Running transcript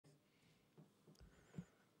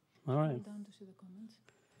All right. Scroll down to see the comments.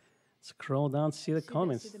 Scroll down to see the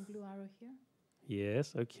comments. See the blue arrow here?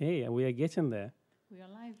 Yes, okay, and we are getting there. We are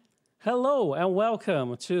live. Hello and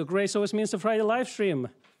welcome to Grace Westminster Friday live stream.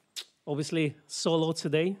 Obviously, solo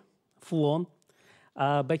today, full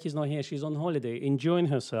on. Becky's not here, she's on holiday, enjoying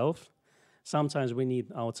herself. Sometimes we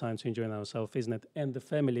need our time to enjoy ourselves, isn't it? And the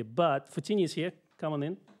family. But Foteini is here, come on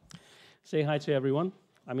in. Say hi to everyone.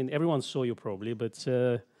 I mean, everyone saw you probably, but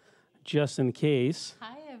just in case.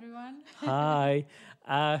 Hi, everyone. Hi.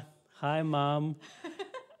 Hi, Mom.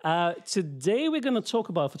 Today we're going to talk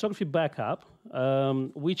about photography backup,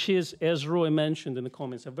 which is, as Roy mentioned in the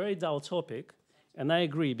comments, a very dull topic. And I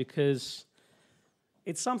agree because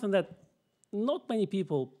it's something that not many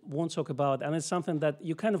people won't talk about, and it's something that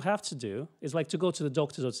you kind of have to do. It's like to go to the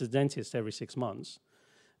doctors or to the dentist every 6 months.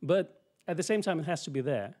 But at the same time, it has to be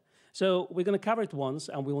there. So we're going to cover it once,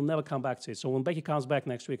 and we will never come back to it. So when Becky comes back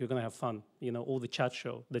next week, we're going to have fun, you know, all the chat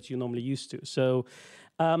show that you're normally used to. So,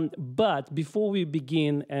 but before we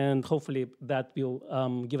begin, and hopefully that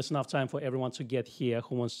will give us enough time for everyone to get here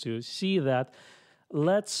who wants to see that,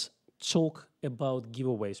 let's talk about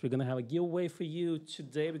giveaways. We're going to have a giveaway for you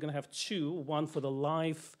today. We're going to have two, one for the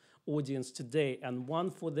live audience today, and one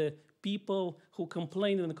for the people who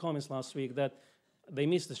complained in the comments last week that they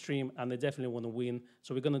missed the stream and they definitely want to win.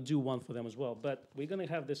 So we're going to do one for them as well. But we're going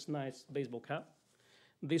to have this nice baseball cap.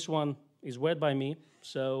 This one is weared by me.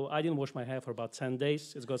 So I didn't wash my hair for about 10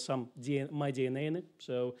 days. It's got some my DNA in it.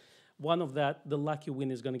 So one of that, the lucky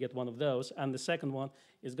winner is going to get one of those. And the second one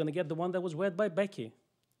is going to get the one that was weared by Becky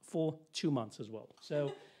for 2 months as well.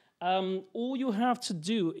 So all you have to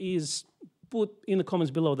do is put in the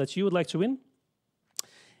comments below that you would like to win.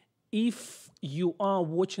 If you are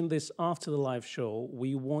watching this after the live show,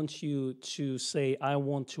 we want you to say, I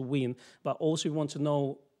want to win, but also we want to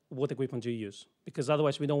know what equipment do you use, because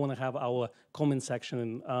otherwise we don't want to have our comment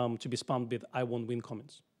section to be spammed with I won't win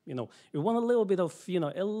comments. You know, we want a little bit of,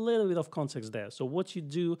 a little bit of context there. So what you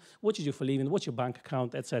do for a living, what's your bank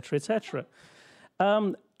account, etc., etc.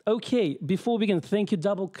 Okay, before we begin, thank you,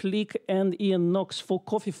 Double Click and Ian Knox for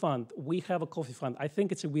Coffee Fund. We have a coffee fund. I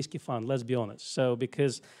think it's a whiskey fund, let's be honest. So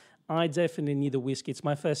because I definitely need a whiskey. It's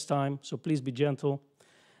my first time, so please be gentle.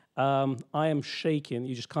 I am shaking.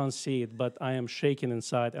 You just can't see it, but I am shaking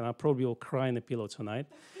inside, and I probably will cry in a pillow tonight.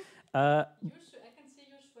 I can see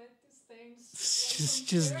your sweat stains.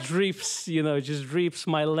 Just drips, just drips.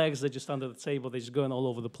 My legs are just under the table. They're just going all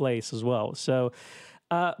over the place as well. So,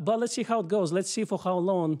 but let's see how it goes. Let's see for how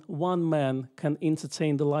long one man can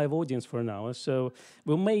entertain the live audience for an hour. So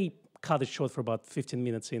we may cut it short for about 15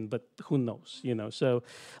 minutes in, but who knows, So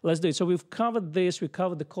let's do it. So we've covered this. We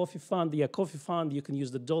covered the coffee fund. Yeah, coffee fund, you can use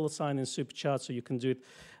the $ in Super Chat, so you can do it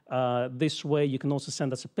this way. You can also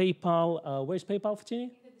send us a PayPal. Where's PayPal, Foteini? In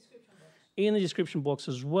the description box. In the description box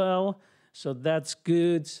as well. So that's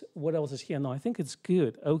good. What else is here? No, I think it's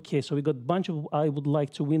good. Okay, so we got a bunch of I would like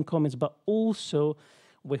to win comments, but also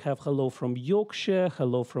we have hello from Yorkshire,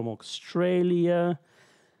 hello from Australia.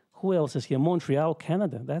 Who else is here? Montreal,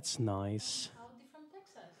 Canada. That's nice. How different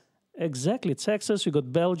Texas? Exactly. Texas. We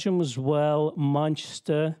got Belgium as well.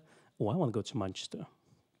 Manchester. Oh, I want to go to Manchester.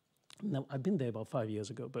 Now, I've been there about 5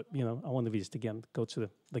 years ago, but, I want to visit again, go to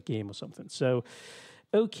the game or something. So,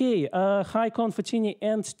 okay. Hi, Foteini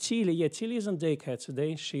and Tilly. Yeah, Tilly is on daycare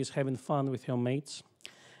today. She's having fun with her mates.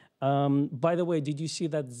 By the way, did you see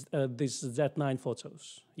that these Z9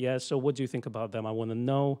 photos? Yeah, so what do you think about them? I want to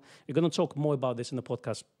know. We're going to talk more about this in the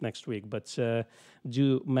podcast next week, but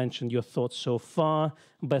do mention your thoughts so far.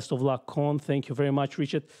 Best of luck, Con. Thank you very much,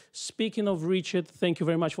 Richard. Speaking of Richard, thank you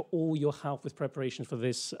very much for all your help with preparation for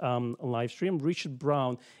this live stream. Richard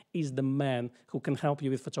Brown is the man who can help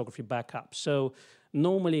you with photography backup. So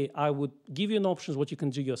normally I would give you an option what you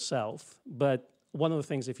can do yourself, but one of the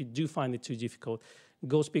things, if you do find it too difficult,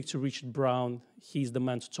 go speak to Richard Brown. He's the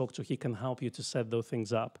man to talk to. He can help you to set those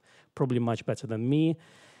things up, probably much better than me.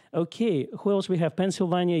 Okay, who else we have?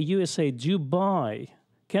 Pennsylvania, USA, Dubai,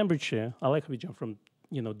 Cambridgeshire. I like how we jump from,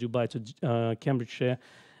 Dubai to Cambridgeshire.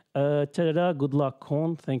 Good luck,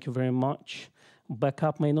 Con. Thank you very much.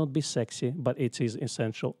 Backup may not be sexy, but it is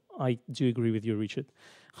essential. I do agree with you, Richard.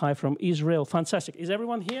 Hi from Israel. Fantastic. Is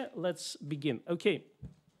everyone here? Let's begin. Okay.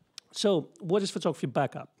 So what is photography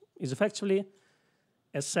backup? It's effectively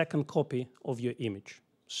a second copy of your image.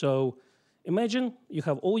 So imagine you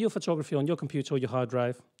have all your photography on your computer or your hard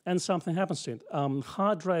drive, and something happens to it.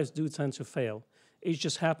 Hard drives do tend to fail. It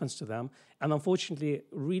just happens to them. And unfortunately,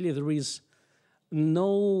 really, there is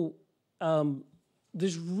no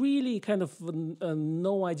there's really kind of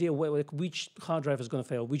no idea like which hard drive is going to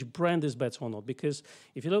fail, which brand is better or not. Because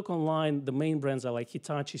if you look online, the main brands are like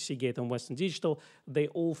Hitachi, Seagate, and Western Digital. They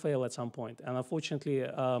all fail at some point. And unfortunately,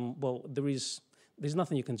 well, there's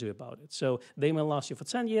nothing you can do about it. So they may last you for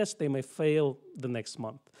 10 years. They may fail the next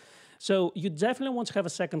month. So you definitely want to have a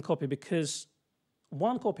second copy, because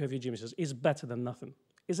one copy of your images is better than nothing.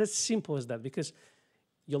 It's as simple as that, because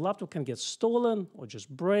your laptop can get stolen or just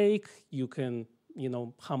break. You can,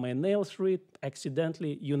 hammer a nail through it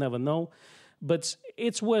accidentally. You never know. But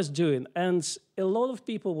it's worth doing. And a lot of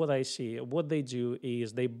people, what I see, what they do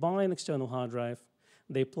is they buy an external hard drive,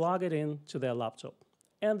 they plug it in to their laptop,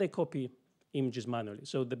 and they copy images manually.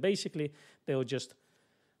 So they'll just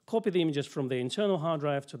copy the images from the internal hard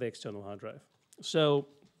drive to the external hard drive. So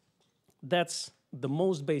that's the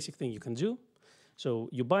most basic thing you can do. So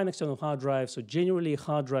you buy an external hard drive. So generally,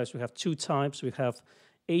 hard drives, we have two types. We have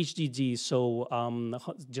HDD, so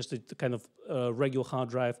just a kind of regular hard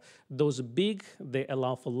drive. Those are big. They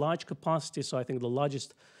allow for large capacity. So I think the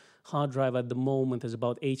largest hard drive at the moment is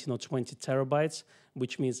about 18 or 20 terabytes,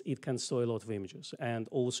 which means it can store a lot of images and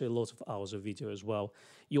also a lot of hours of video as well.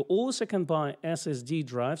 You also can buy SSD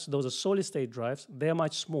drives. Those are solid-state drives. They're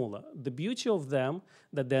much smaller. The beauty of them,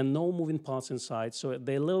 that there are no moving parts inside, so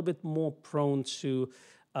they're a little bit more prone to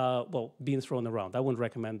being thrown around. I wouldn't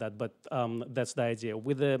recommend that, but that's the idea.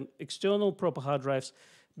 With the external proper hard drives,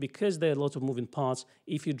 because there are a lot of moving parts,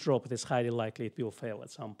 if you drop it, it's highly likely it will fail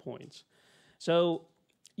at some point. So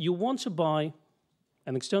you want to buy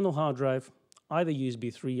an external hard drive, either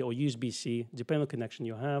USB 3 or USB-C, depending on the connection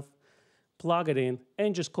you have, plug it in,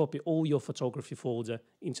 and just copy all your photography folder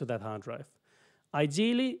into that hard drive.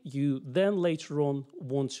 Ideally, you then later on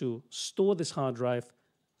want to store this hard drive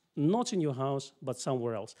not in your house, but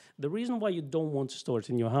somewhere else. The reason why you don't want to store it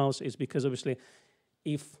in your house is because, obviously,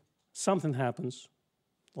 if something happens,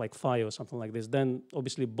 like fire or something like this, then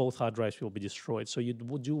obviously both hard drives will be destroyed. So you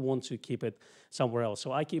do want to keep it somewhere else.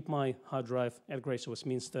 So I keep my hard drive at Grace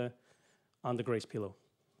Westminster under Grace pillow.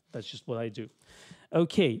 That's just what I do.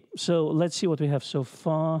 Okay, so let's see what we have so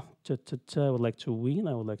far. I would like to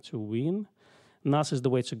win. NAS is the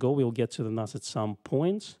way to go. We'll get to the NAS at some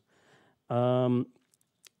point.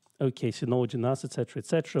 Okay, Synology NAS,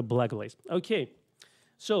 etc. Blackblaze. Okay.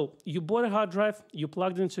 So you bought a hard drive, you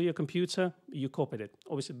plugged it into your computer, you copied it.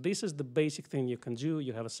 Obviously, this is the basic thing you can do.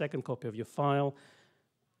 You have a second copy of your file.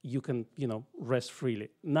 You can, rest freely.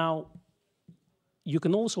 Now, you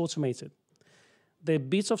can also automate it. There are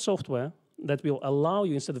bits of software that will allow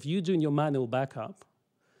you, instead of you doing your manual backup,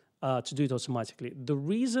 to do it automatically. The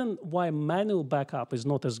reason why manual backup is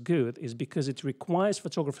not as good is because it requires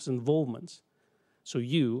photographers' involvement. So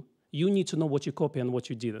you need to know what you copied and what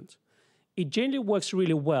you didn't. It generally works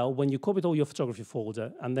really well when you copied all your photography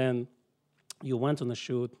folder and then you went on a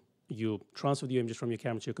shoot, you transferred your images from your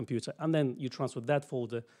camera to your computer, and then you transferred that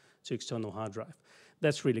folder to external hard drive.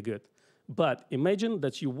 That's really good. But imagine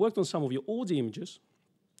that you worked on some of your old images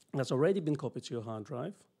that's already been copied to your hard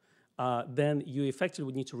drive, then you effectively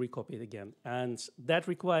would need to recopy it again. And that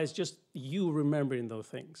requires just you remembering those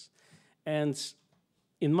things. And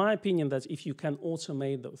in my opinion, that if you can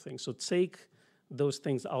automate those things, so take those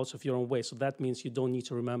things out of your own way, so that means you don't need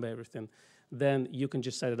to remember everything, then you can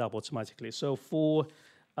just set it up automatically. So for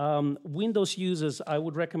Windows users, I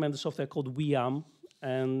would recommend a software called WeArm.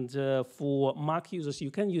 And for Mac users,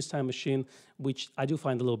 you can use Time Machine, which I do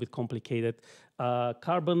find a little bit complicated.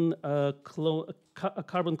 Carbon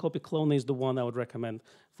Copy Clone is the one I would recommend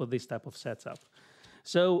for this type of setup.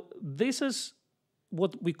 So this is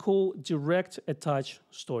what we call direct attach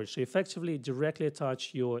storage. So effectively, directly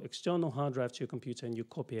attach your external hard drive to your computer and you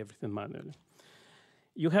copy everything manually.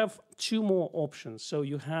 You have two more options. So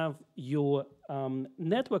you have your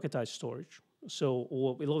network attached storage. So,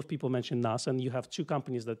 or a lot of people mention NAS, and you have two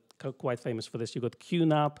companies that are quite famous for this. You got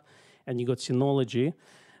QNAP and you got Synology.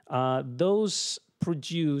 Those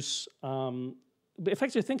produce,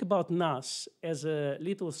 effectively think about NAS as a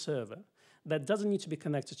little server that doesn't need to be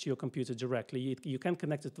connected to your computer directly. You can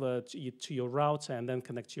connect it to your router and then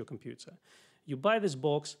connect to your computer. You buy this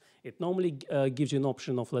box. It normally gives you an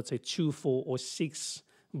option of, let's say, 2, 4, or 6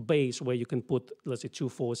 bays where you can put, let's say, 2,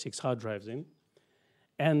 4, or 6 hard drives in.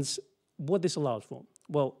 And what this allows for?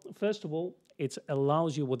 Well, first of all, it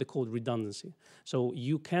allows you what they call redundancy. So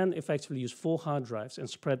you can effectively use 4 hard drives and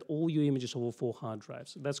spread all your images over 4 hard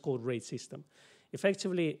drives. That's called RAID system.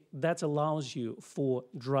 Effectively, that allows you for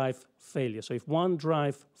drive failure. So if one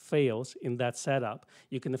drive fails in that setup,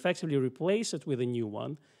 you can effectively replace it with a new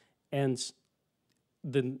one, and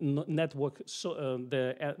the network,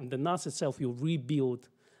 the NAS itself will rebuild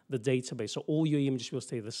the database. So all your images will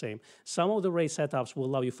stay the same. Some of the RAID setups will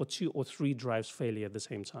allow you for 2 or 3 drives failure at the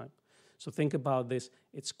same time. So think about this.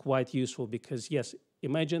 It's quite useful because, yes,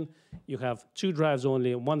 imagine you have 2 drives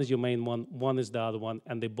only. One is your main one is the other one,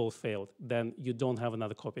 and they both failed. Then you don't have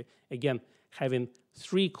another copy. Again, having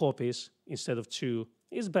 3 copies instead of 2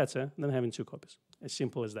 is better than having 2 copies. As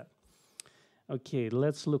simple as that. Okay,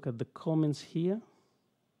 let's look at the comments here.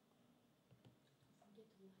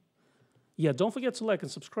 Yeah, don't forget to like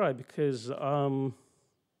and subscribe because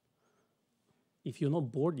if you're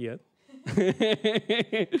not bored yet,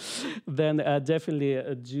 then definitely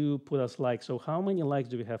do put us likes. So how many likes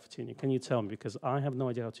do we have, Foteini? Can you tell me? Because I have no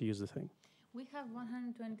idea how to use the thing. We have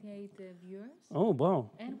 128 viewers. Oh, wow.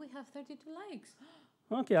 And we have 32 likes.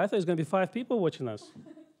 Okay, I thought it was going to be 5 people watching us.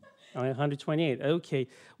 128. Okay.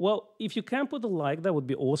 Well, if you can put a like, that would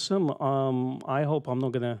be awesome. I hope I'm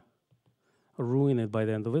not going to ruin it by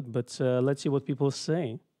the end of it, but let's see what people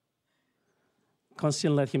say.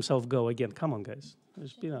 Constantine let himself go again. Come on, guys.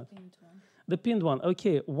 The pinned one.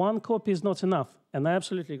 Okay, 1 copy is not enough, and I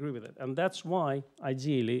absolutely agree with it. And that's why,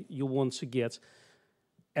 ideally, you want to get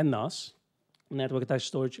a NAS, network attached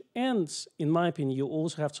storage, and in my opinion, you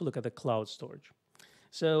also have to look at the cloud storage.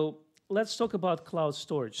 So let's talk about cloud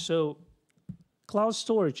storage. So cloud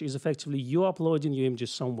storage is effectively you uploading your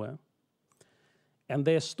images somewhere, and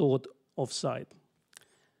they're stored offsite.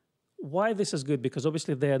 Why this is good? Because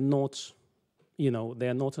obviously they are not, they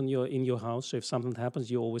are not in your house. So if something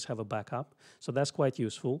happens, you always have a backup. So that's quite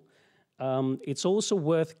useful. It's also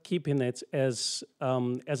worth keeping it as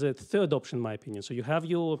a third option, in my opinion. So you have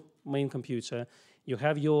your main computer, you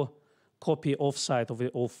have your copy offsite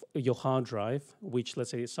of your hard drive, which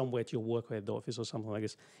let's say is somewhere at your work or at the office or something like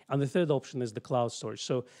this. And the third option is the cloud storage.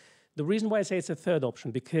 So the reason why I say it's a third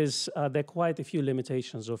option, because there are quite a few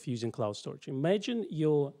limitations of using cloud storage. Imagine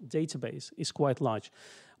your database is quite large.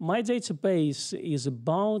 My database is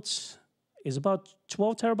about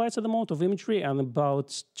 12 terabytes at the moment of imagery and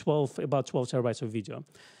about 12 terabytes of video.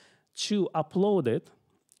 To upload it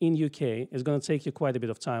in UK is going to take you quite a bit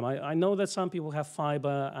of time. I know that some people have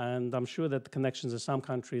fiber, and I'm sure that the connections in some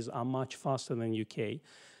countries are much faster than UK.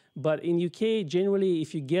 But in UK, generally,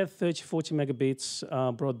 if you get 30, 40 megabits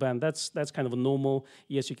broadband, that's kind of a normal.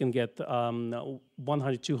 Yes, you can get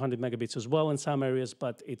 100, 200 megabits as well in some areas,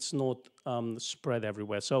 but it's not spread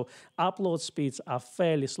everywhere. So upload speeds are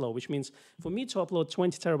fairly slow, which means for me to upload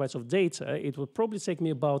 20 terabytes of data, it would probably take me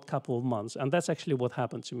about a couple of months. And that's actually what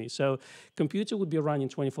happened to me. So computer would be running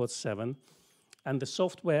 24/7. And the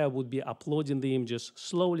software would be uploading the images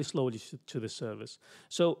slowly to the service.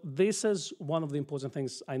 So this is one of the important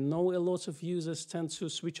things. I know a lot of users tend to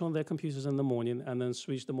switch on their computers in the morning and then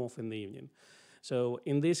switch them off in the evening. So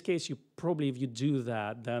in this case, if you do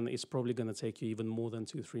that, then it's probably going to take you even more than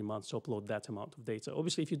 2-3 months to upload that amount of data.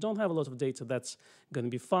 Obviously, if you don't have a lot of data, that's going to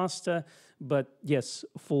be faster. But yes,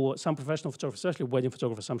 for some professional photographers, especially wedding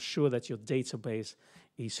photographers, I'm sure that your database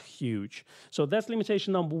is huge. So that's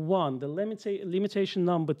limitation number 1. The limitation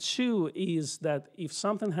number 2 is that if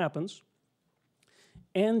something happens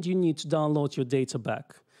and you need to download your data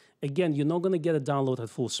back, again, you're not going to get a download at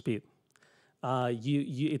full speed.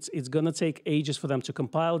 It's going to take ages for them to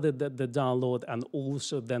compile the download and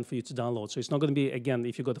also then for you to download. So it's not going to be, again,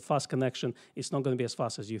 if you've got a fast connection, it's not going to be as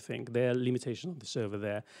fast as you think. There are limitations on the server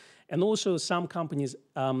there. And also some companies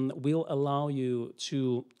will allow you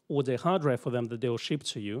to order hardware for them that they'll ship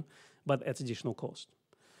to you, but at additional cost.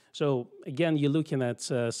 So again, you're looking at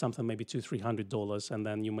something maybe $200-300, and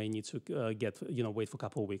then you may need to wait for a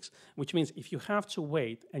couple of weeks, which means if you have to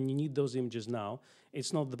wait and you need those images now,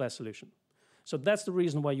 it's not the best solution. So that's the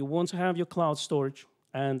reason why you want to have your cloud storage,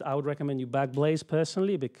 and I would recommend you Backblaze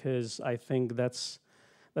personally because I think that's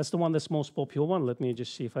the one that's most popular one. Let me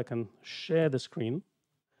just see if I can share the screen.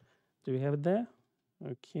 Do we have it there?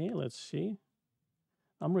 Okay, let's see.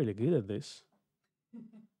 I'm really good at this.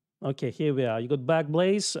 Okay, here we are. You got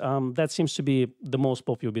Backblaze. That seems to be the most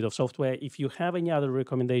popular bit of software. If you have any other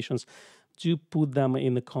recommendations, do put them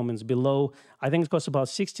in the comments below. I think it costs about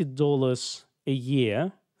 $60 a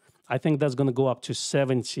year. I think that's going to go up to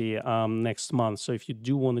 $70 next month. So if you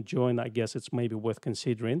do want to join, I guess it's maybe worth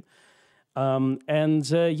considering.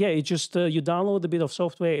 It just you download a bit of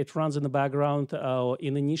software. It runs in the background.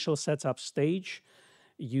 In initial setup stage,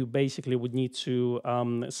 you basically would need to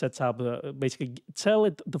set up, basically tell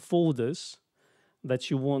it the folders that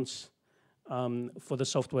you want for the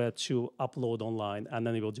software to upload online, and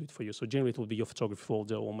then it will do it for you. So generally, it will be your photography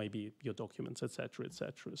folder or maybe your documents, etc.,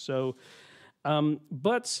 etc. So.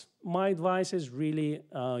 But my advice is really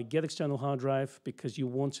get external hard drive because you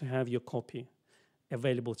want to have your copy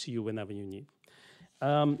available to you whenever you need.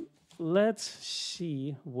 let's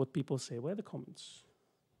see what people say. Where are the comments?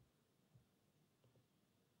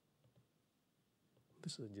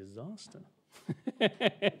 This is a disaster. No, there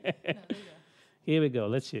you go. Here we go.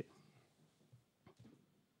 Let's see.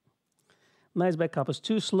 Nice backup. It's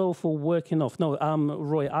too slow for working off. No,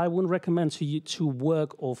 Roy, I wouldn't recommend to you to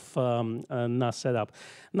work off NAS setup.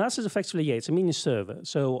 NAS is effectively, it's a mini server.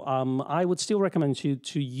 So I would still recommend you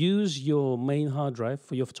to use your main hard drive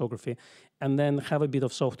for your photography and then have a bit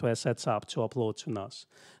of software set up to upload to NAS.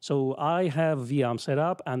 So I have VM set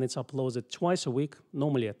up and it's uploaded twice a week,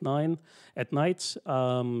 normally at 9 at night.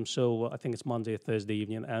 So I think it's Monday or Thursday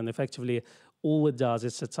evening. And effectively, all it does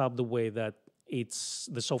is sets up the way that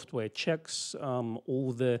the software checks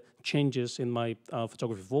all the changes in my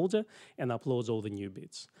photography folder and uploads all the new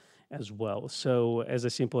bits as well. So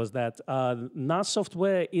as simple as that. NAS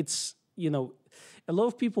software, it's, a lot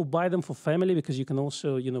of people buy them for family because you can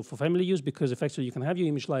also, for family use, because effectively you can have your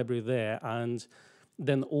image library there and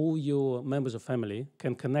then all your members of family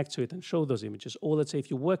can connect to it and show those images. Or let's say if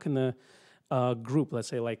you work in a group, let's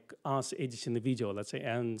say like us editing the video, let's say,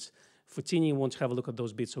 and Foteini wants to have a look at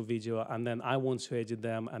those bits of video, and then I want to edit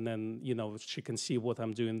them, and then she can see what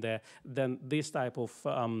I'm doing there. Then this type of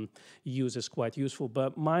use is quite useful.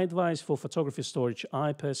 But my advice for photography storage,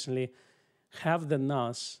 I personally have the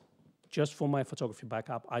NAS just for my photography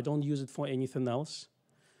backup. I don't use it for anything else.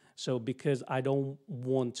 So because I don't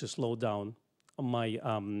want to slow down my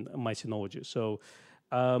my Synology. So.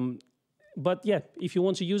 But yeah, if you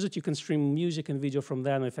want to use it, you can stream music and video from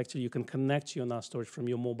there, and effectively you can connect your NAS storage from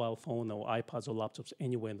your mobile phone or iPads or laptops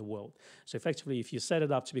anywhere in the world. So effectively, if you set it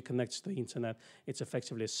up to be connected to the internet, it's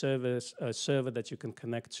effectively a server that you can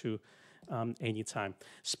connect to anytime.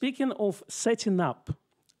 Speaking of setting up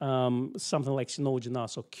something like Synology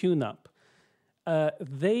NAS or QNAP,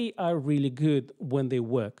 they are really good when they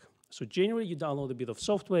work. So generally, you download a bit of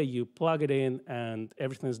software, you plug it in, and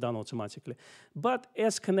everything is done automatically. But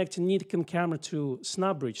as connecting Nikon camera to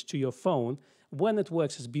SnapBridge to your phone, when it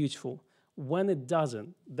works, it's beautiful. When it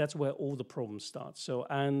doesn't, that's where all the problems start. So,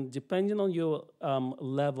 and depending on your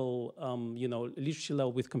level, literacy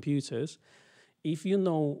level with computers, if you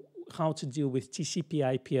know how to deal with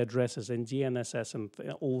TCP/IP addresses and DNSS and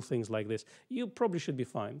all things like this, you probably should be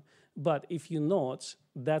fine. But if you're not,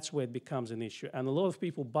 that's where it becomes an issue. And a lot of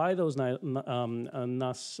people buy those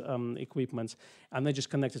NAS equipments and they just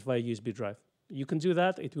connect it via USB drive. You can do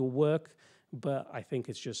that, it will work, but I think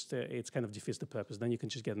it's just, it's kind of defeats the purpose. Then you can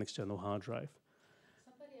just get an external hard drive.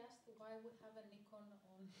 Somebody asked why we have a Nikon on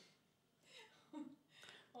Clunes.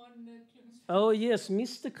 Oh yes,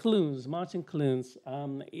 Mr. Clunes, Martin Clunes.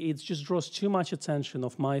 It just draws too much attention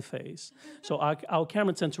of my face. So our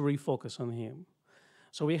camera tends to refocus on him.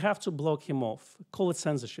 So we have to block him off, call it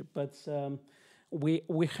censorship. But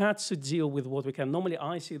we had to deal with what we can. Normally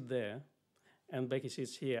I sit there and Becky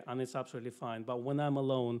sits here and it's absolutely fine. But when I'm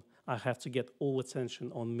alone, I have to get all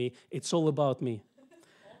attention on me. It's all about me. All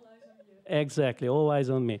eyes on you. Exactly, all eyes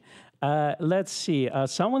on me. Let's see,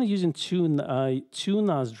 someone is using two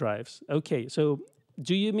NAS drives. Okay, so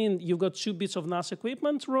do you mean you've got 2 bits of NAS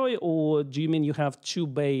equipment, Roy, or do you mean you have 2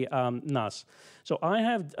 bay NAS? So I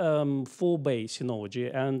have 4 bay Synology,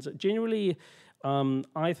 and generally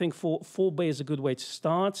I think 4 bay is a good way to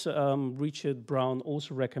start. Richard Brown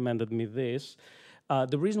also recommended me this.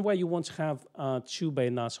 The reason why you want to have 2 bay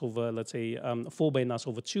NAS over, let's say, 4 bay NAS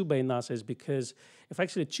over 2 bay NAS is because if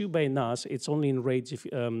actually 2 bay NAS, it's only in RAID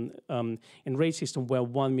in RAID system where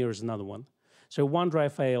one mirrors another one. So one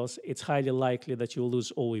drive fails, it's highly likely that you'll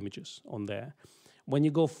lose all images on there. When you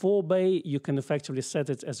go 4 bay, you can effectively set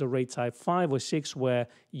it as a RAID type 5 or 6 where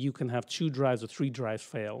you can have 2 drives or 3 drives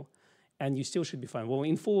fail. And you still should be fine. Well,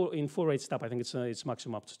 in 4 RAID step, I think it's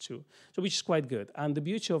maximum up to 2, so which is quite good. And the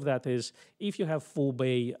beauty of that is, if you have 4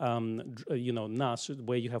 bay, NAS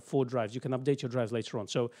where you have 4 drives, you can update your drives later on.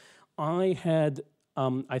 So I had,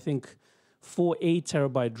 I think, 4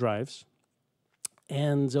 8-terabyte drives,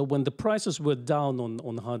 and when the prices were down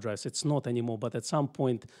on hard drives, it's not anymore. But at some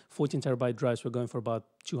point, 14-terabyte drives were going for about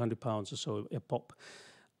 £200 or so a pop.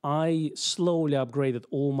 I slowly upgraded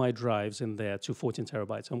all my drives in there to 14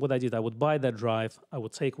 terabytes. And what I did, I would buy that drive, I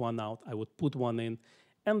would take one out, I would put one in,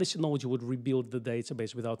 and the Synology would rebuild the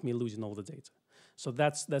database without me losing all the data. So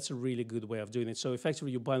that's a really good way of doing it. So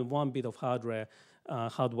effectively, you buy 1 bit of hardware,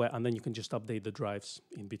 and then you can just update the drives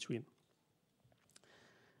in between.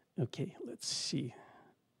 Okay, let's see.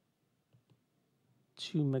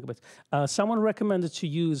 2 megabytes. Someone recommended to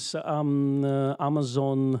use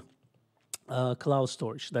Amazon cloud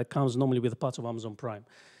storage that comes normally with parts of Amazon Prime.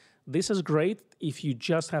 This is great if you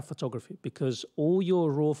just have photography, because all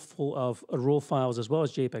your raw files as well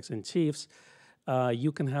as JPEGs and TIFFs,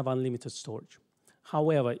 you can have unlimited storage.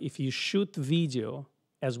 However, if you shoot video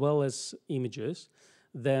as well as images,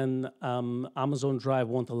 then Amazon Drive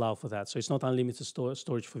won't allow for that. So it's not unlimited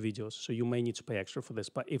storage for videos. So you may need to pay extra for this.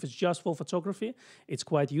 But if it's just for photography, it's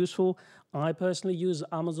quite useful. I personally use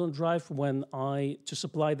Amazon Drive to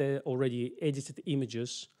supply the already edited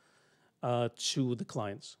images to the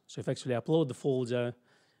clients. So effectively, I upload the folder,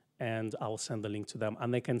 and I'll send the link to them.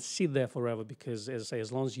 And they can sit there forever because, as I say,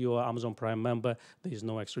 as long as you're an Amazon Prime member, there is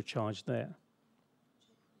no extra charge there.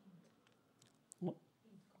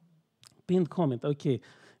 Pinned comment, okay.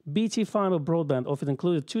 BT Fiber broadband often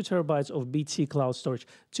included 2 terabytes of BT cloud storage.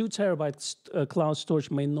 2 terabytes cloud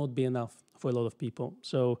storage may not be enough for a lot of people.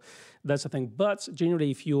 So that's the thing. But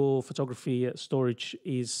generally, if your photography storage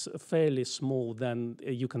is fairly small, then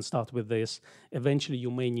you can start with this. Eventually, you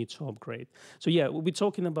may need to upgrade. So yeah, we'll be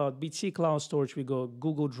talking about BT cloud storage. We got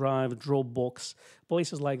Google Drive, Dropbox,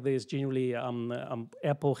 places like this. Generally,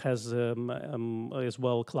 Apple has as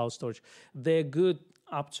well cloud storage. They're good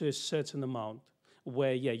up to a certain amount,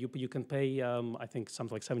 where you can pay I think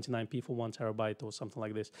something like 79p for 1 terabyte or something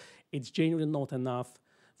like this. It's generally not enough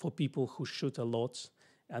for people who shoot a lot.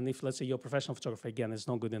 And if, let's say, you're a professional photographer, again, it's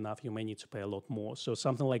not good enough. You may need to pay a lot more. So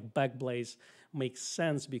something like Backblaze makes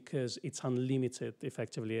sense because it's unlimited,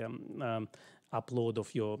 effectively, upload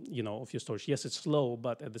of your storage. Yes, it's slow,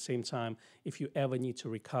 but at the same time, if you ever need to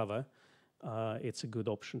recover, it's a good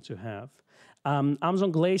option to have.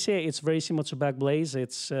 Amazon Glacier, it's very similar to Backblaze.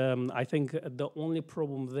 It's I think the only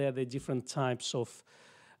problem there, the different types of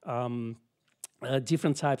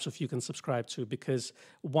you can subscribe to, because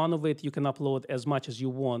one of it you can upload as much as you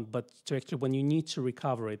want, but to actually when you need to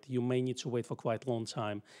recover it, you may need to wait for quite a long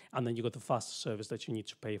time, and then you got the faster service that you need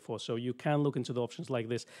to pay for. So you can look into the options like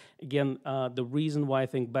this. Again, the reason why I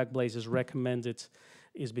think Backblaze is recommended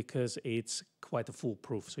is because it's quite a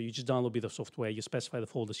foolproof. So you just download a bit of software, you specify the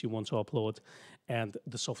folders you want to upload, and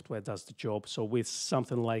the software does the job. So with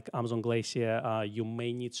something like Amazon Glacier, you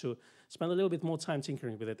may need to spend a little bit more time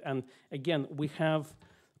tinkering with it. And again, we have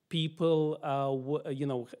people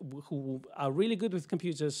who are really good with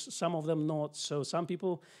computers, some of them not. So some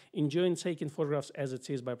people enjoy taking photographs as it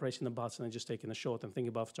is by pressing a button and just taking a shot and thinking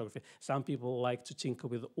about photography. Some people like to tinker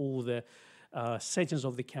with all the settings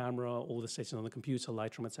of the camera, all the settings on the computer,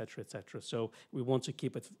 Lightroom, etc., etc. So we want to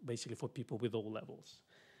keep it basically for people with all levels.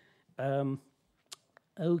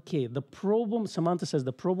 Okay, the problem, Samantha says,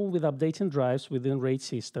 the problem with updating drives within RAID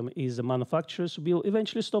system is the manufacturers will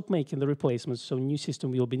eventually stop making the replacements, so new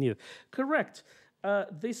system will be needed. Correct.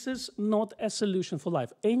 This is not a solution for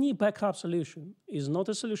life. Any backup solution is not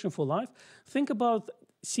a solution for life. Think about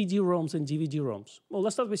CD-ROMs and DVD-ROMs. Well,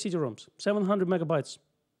 let's start with CD-ROMs. 700 megabytes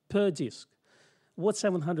per disk. What's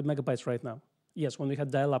 700 megabytes right now? Yes, when we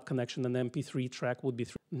had dial-up connection, an MP3 track would be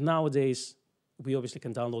 3. Nowadays, we obviously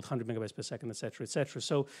can download 100 megabytes per second, et cetera, et cetera.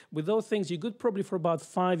 So with those things, you're good probably for about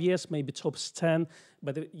 5 years, maybe tops 10,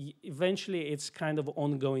 but eventually it's kind of an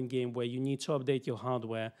ongoing game where you need to update your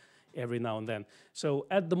hardware every now and then. So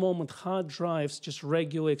at the moment, hard drives, just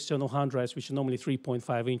regular external hard drives, which are normally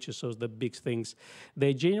 3.5 inches, so the big things,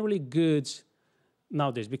 they're generally good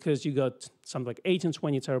nowadays because you got something like 8 and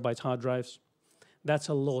 20 terabyte hard drives. That's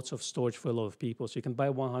a lot of storage for a lot of people. So you can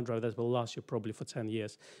buy one hard drive that will last you probably for 10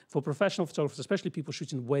 years. For professional photographers, especially people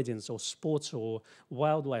shooting weddings or sports or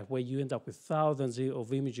wildlife, where you end up with thousands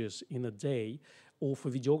of images in a day, or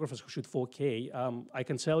for videographers who shoot 4K, I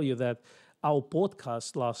can tell you that our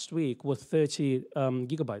podcast last week was 30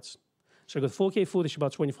 gigabytes. So I got 4K footage,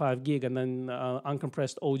 about 25 gig, and then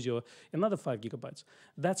uncompressed audio, another 5 gigabytes.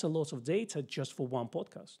 That's a lot of data just for one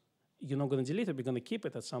podcast. You're not going to delete it. We're going to keep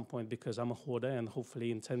it at some point because I'm a hoarder, and hopefully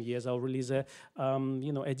in 10 years I'll release a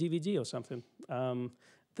DVD or something.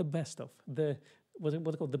 The best of what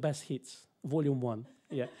are called the best hits, volume 1.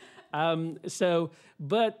 Yeah.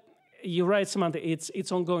 But you're right, Samantha.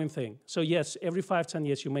 It's ongoing thing. So yes, every 5-10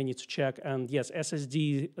 years you may need to check. And yes,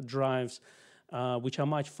 SSD drives, which are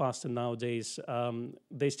much faster nowadays.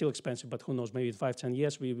 They're still expensive, but who knows, maybe in 5-10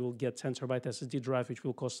 years, we will get 10 terabyte SSD drive, which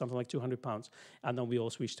will cost something like £200. And then we all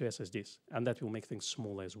switch to SSDs, and that will make things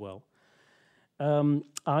smaller as well.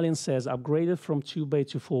 Arlen says, upgraded from 2-bay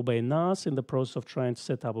to 4-bay NAS in the process of trying to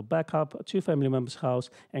set up a backup to a family member's house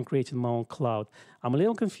and creating my own cloud. I'm a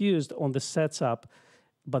little confused on the setup,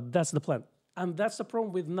 but that's the plan. And that's the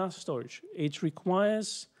problem with NAS storage. It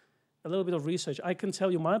requires a little bit of research. I can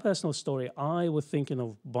tell you my personal story. I was thinking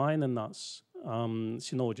of buying a NAS,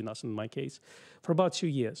 Synology NAS in my case, for about 2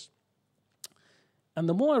 years. And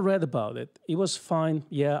the more I read about it, it was fine.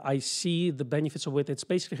 Yeah, I see the benefits of it. It's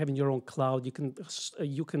basically having your own cloud.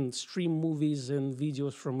 You can stream movies and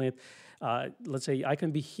videos from it. Let's say I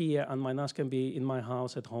can be here and my NAS can be in my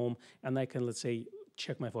house at home, and I can, let's say,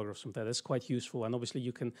 check my photographs from there. That's quite useful. And obviously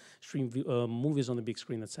you can stream movies on the big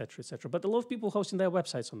screen, etc., etc. But a lot of people hosting their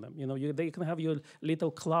websites on them. They can have your little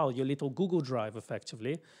cloud, your little Google Drive,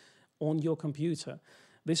 effectively, on your computer.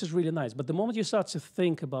 This is really nice. But the moment you start to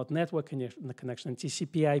think about network connection and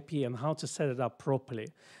TCP/IP and how to set it up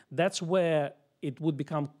properly, that's where it would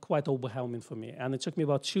become quite overwhelming for me. And it took me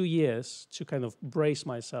about 2 years to kind of brace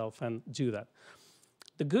myself and do that.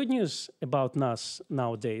 The good news about NAS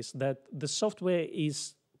nowadays that the software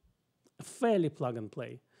is fairly plug and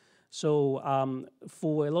play. So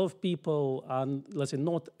for a lot of people, let's say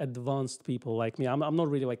not advanced people like me, I'm not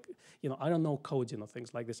really like, I don't know coding or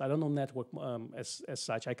things like this. I don't know network as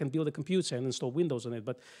such. I can build a computer and install Windows on it,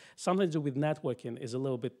 but something to do with networking is a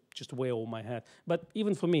little bit just way over my head. But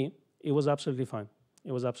even for me, it was absolutely fine.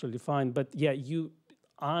 It was absolutely fine. But yeah,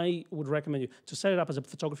 I would recommend you to set it up as a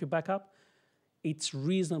photography backup. It's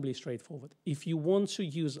reasonably straightforward. If you want to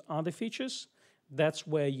use other features, that's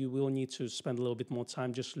where you will need to spend a little bit more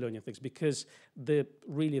time just learning things, because the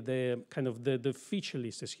feature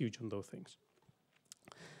list is huge on those things.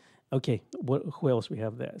 Okay, who else we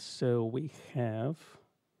have there? So we have,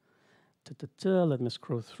 let me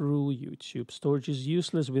scroll through YouTube. Storage is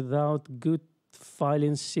useless without good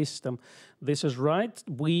filing system. This is right.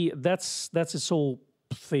 That's its whole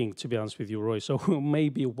thing, to be honest with you, Roy. So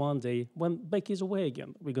maybe one day when Becky's away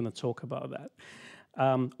again, we're going to talk about that.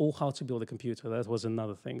 Or how to build a computer. That was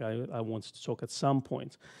another thing I wanted to talk at some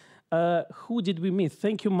point. Who did we meet?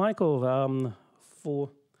 Thank you, Michael, for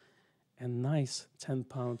a nice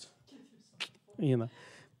 £10.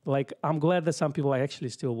 Like, I'm glad that some people are actually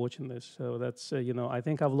still watching this. So that's, I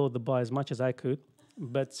think I've lowered the bar as much as I could.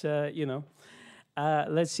 But,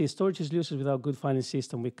 let's see. Storage is useless without good filing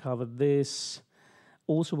system. We covered this.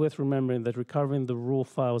 Also worth remembering that recovering the raw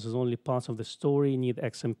files is only part of the story. You need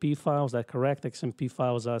XMP files. That's correct. XMP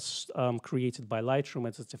files are created by Lightroom,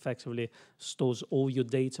 and it effectively stores all your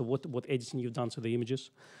data, what editing you've done to the images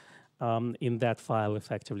in that file,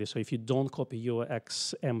 effectively. So if you don't copy your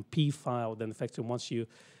XMP file, then effectively once you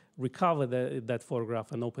recover that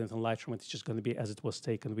photograph and open it on Lightroom, it's just going to be as it was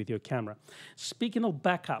taken with your camera. Speaking of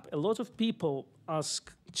backup, a lot of people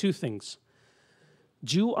ask two things.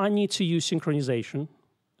 Do I need to use synchronization?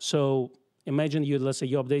 So imagine let's say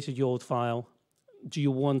you updated your old file. Do you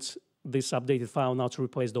want this updated file now to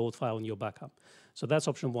replace the old file in your backup? So that's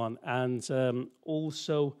option one. And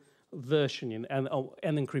also versioning and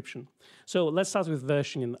encryption. So let's start with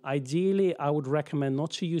versioning. Ideally, I would recommend not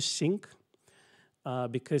to use sync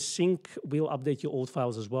because sync will update your old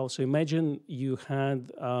files as well. So imagine you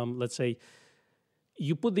had, let's say,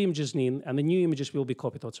 you put the images in, and the new images will be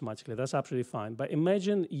copied automatically. That's absolutely fine. But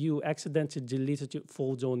imagine you accidentally deleted your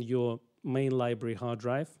folder on your main library hard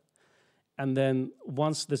drive, and then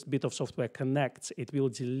once this bit of software connects, it will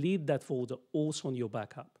delete that folder also on your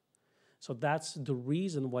backup. So that's the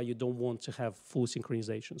reason why you don't want to have full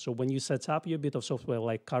synchronization. So when you set up your bit of software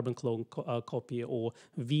like Carbon Clone Copy or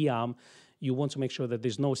VM, you want to make sure that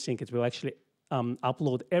there's no sync. It will actually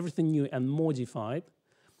upload everything new and modified,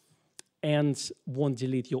 and won't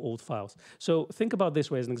delete your old files. So think about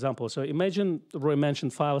this way as an example. So imagine, Roy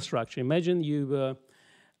mentioned file structure. Imagine you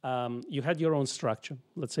had your own structure,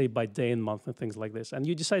 let's say by day and month and things like this, and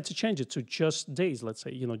you decide to change it to just days, let's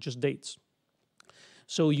say, just dates.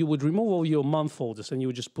 So you would remove all your month folders and you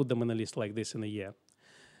would just put them in a list like this in a year.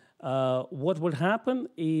 What would happen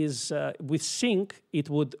is with sync, it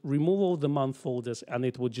would remove all the month folders and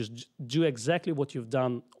it would just do exactly what you've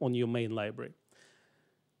done on your main library,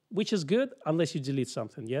 which is good unless you delete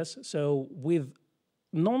something, yes? So with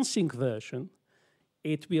non-sync version,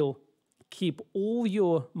 it will keep all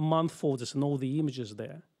your month folders and all the images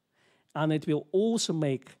there, and it will also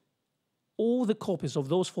make all the copies of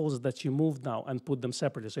those folders that you moved now and put them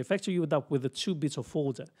separately. So effectively you end up with the 2 bits of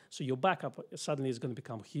folder. So your backup suddenly is going to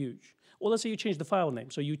become huge. Or let's say you change the file name.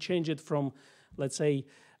 So you change it from, let's say,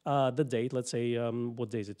 the date, let's say, what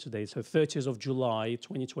day is it today? So 30th of July,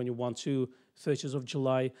 2021 to 30th of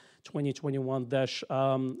July, 2021 dash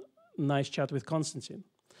nice chat with Konstantin.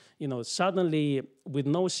 Suddenly with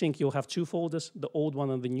no sync, you'll have 2 folders, the old one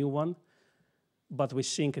and the new one, but with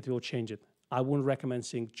sync, it will change it. I wouldn't recommend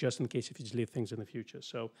sync just in case if you delete things in the future.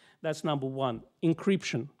 So that's number one.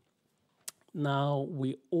 Encryption. Now,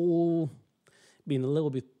 we all been a little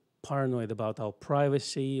bit paranoid about our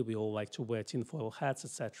privacy. We all like to wear tinfoil hats,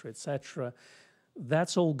 etc., etc.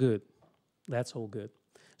 That's all good. That's all good.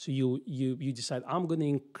 So you decide, I'm going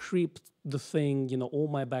to encrypt the thing, all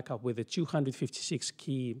my backup with a 256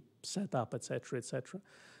 key setup, etc., etc.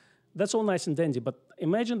 That's all nice and dandy. But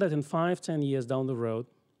imagine that in 5, 10 years down the road,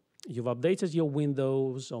 you've updated your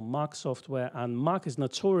Windows or Mac software, and Mac is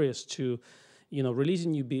notorious to,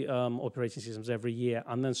 releasing new operating systems every year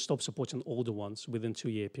and then stop supporting older ones within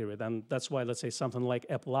 2-year period. And that's why, let's say, something like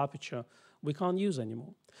Apple Aperture, we can't use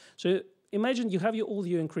anymore. So imagine you have all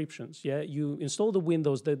your encryptions. Yeah, you install the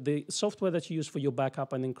Windows, the software that you use for your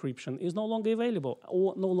backup and encryption is no longer available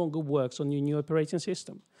or no longer works on your new operating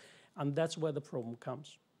system. And that's where the problem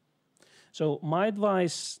comes. So my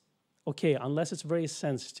advice, okay, unless it's very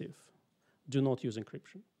sensitive, do not use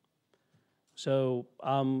encryption. So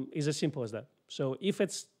it's as simple as that. So if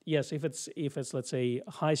it's let's say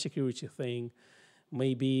a high security thing,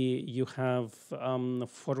 maybe you have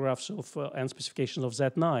photographs of and specifications of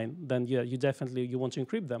Z9, then yeah, you want to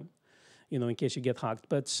encrypt them, in case you get hacked.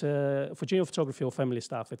 But for general photography or family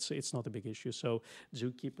stuff, it's not a big issue. So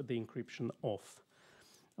do keep the encryption off.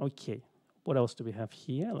 Okay, what else do we have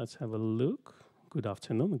here? Let's have a look. Good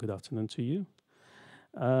afternoon. Good afternoon to you.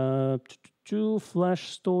 Flash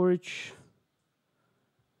storage.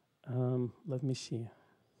 Let me see.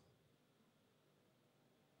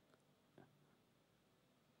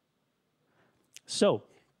 So,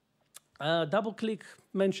 DoubleClick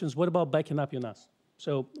mentions, what about backing up your NAS?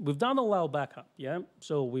 So we've done all our backup, yeah?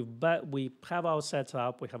 So we have our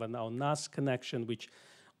setup, we have our NAS connection, which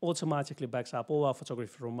automatically backs up all our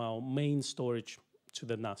photography from our main storage to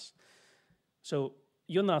the NAS. So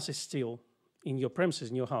your NAS is still in your premises,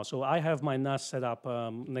 in your house. So I have my NAS set up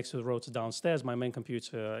next to the router downstairs. My main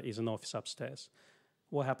computer is in office upstairs.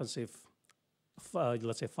 What happens if,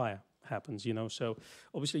 let's say, fire happens, So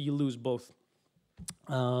obviously you lose both.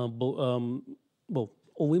 All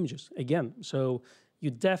images again. So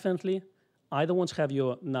you definitely either want to have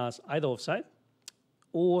your NAS either offsite,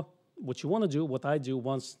 or what you want to do, what I do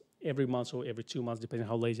once every month or every 2 months, depending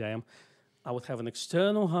how lazy I am, I would have an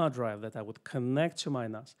external hard drive that I would connect to my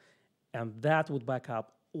NAS, and that would back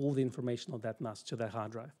up all the information on that NAS to that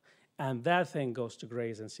hard drive. And that thing goes to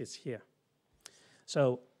Grace and sits here.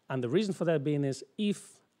 So, and the reason for that being is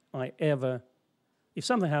if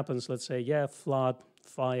something happens, let's say, flood,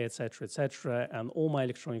 fire, etc., and all my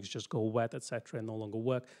electronics just go wet, etc., and no longer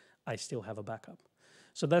work, I still have a backup.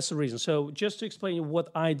 So that's the reason. So just to explain what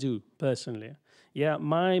I do personally,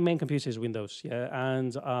 my main computer is Windows,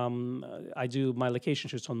 and I do my location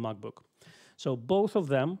shoots on MacBook. So both of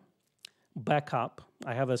them back up.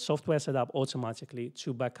 I have a software set up automatically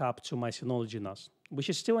to back up to my Synology NAS, which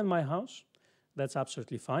is still in my house. That's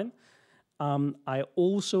absolutely fine. I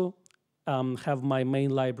also have my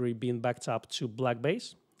main library being backed up to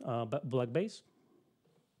Backblaze,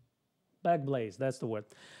 that's the word.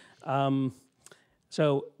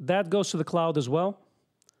 So that goes to the cloud as well.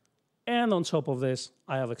 And on top of this,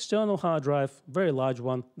 I have external hard drive, very large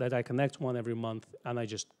one, that I connect one every month, and I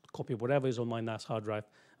just copy whatever is on my NAS hard drive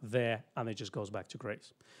there, and it just goes back to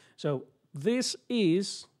Grace. So this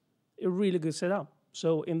is a really good setup.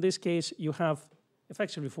 So in this case, you have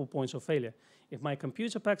effectively 4 points of failure. If my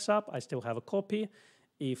computer packs up, I still have a copy.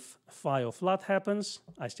 If fire or flood happens,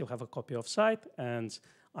 I still have a copy of site, and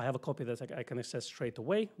I have a copy that I can access straight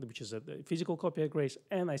away, which is a physical copy of Grace,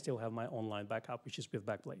 and I still have my online backup, which is with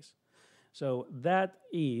Backblaze. So that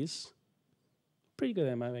is pretty good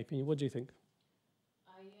in my opinion. What do you think?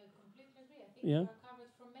 I completely agree. I think Yeah. you are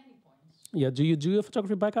covered from many points. Yeah, do you do a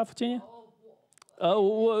photography backup, Foteini? Every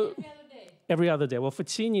other day. Every other day. Well,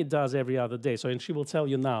 Foteini does every other day, and she will tell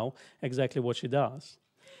you now exactly what she does.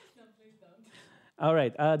 No, please don't. All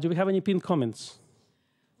right, do we have any pinned comments?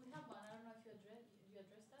 We have one. I don't know if you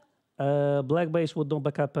addressed that. Blackbase will not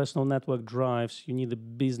backup personal network drives. You need a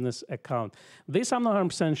business account. This I'm not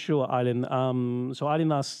 100% sure, Eileen. So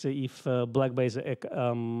Eileen asks if Blackbase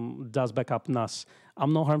does backup NAS.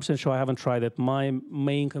 I'm not 100% sure. I haven't tried it. My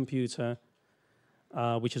main computer,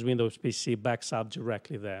 which is Windows PC, backs up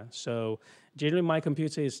directly there. So generally my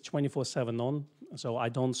computer is 24/7 on. So I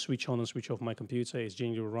don't switch on and switch off my computer. It's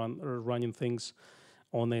generally running things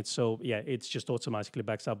on it. So yeah, it's just automatically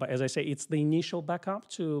backs up. But as I say, it's the initial backup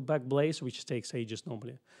to Backblaze, which takes ages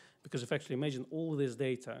normally. Because if actually imagine all this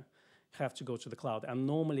data have to go to the cloud. And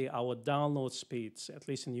normally our download speeds, at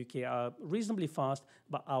least in UK, are reasonably fast,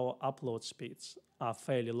 but our upload speeds are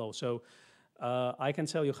fairly low. So I can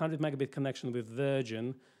tell you 100 megabit connection with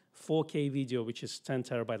Virgin, 4K video, which is 10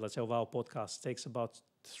 terabyte, let's say, of our podcast, takes about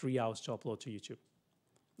 3 hours to upload to YouTube.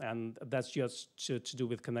 And that's just to do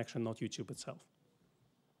with connection, not YouTube itself.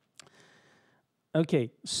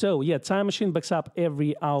 Okay, so yeah, Time Machine backs up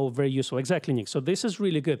every hour, very useful. Exactly, Nick. So this is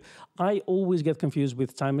really good. I always get confused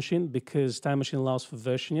with Time Machine because Time Machine allows for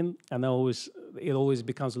versioning, and it always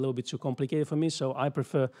becomes a little bit too complicated for me. So I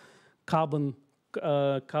prefer Carbon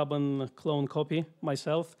carbon clone copy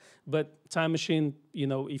myself, but Time Machine,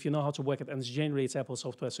 if you know how to work it, and it's generally it's Apple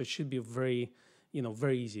software, so it should be very,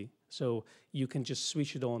 very easy. So you can just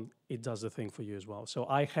switch it on; it does the thing for you as well. So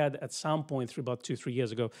I had at some point, about 2-3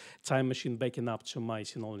 years ago, Time Machine backing up to my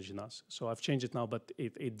Synology NAS. So I've changed it now, but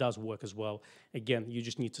it does work as well. Again, you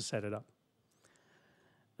just need to set it up.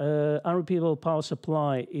 Unrepeatable power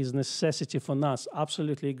supply is necessity for NAS.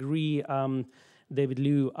 Absolutely agree, David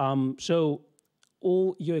Liu. So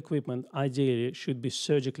all your equipment ideally should be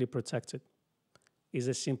surgically protected. It's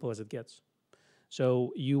as simple as it gets.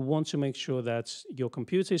 So you want to make sure that your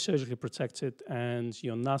computer is surgically protected and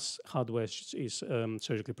your NAS hardware is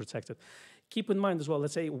surgically protected. Keep in mind as well,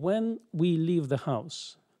 let's say when we leave the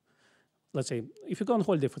house, let's say if you go on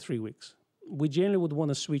holiday for 3 weeks, we generally would want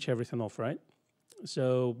to switch everything off, right?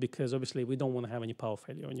 So because obviously we don't want to have any power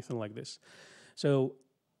failure or anything like this. So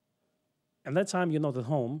at that time you're not at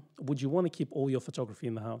home, would you want to keep all your photography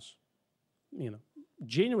in the house?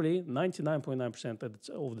 Generally 99.9%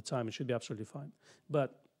 of the time it should be absolutely fine.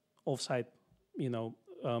 But offsite,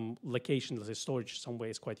 location, let's say storage somewhere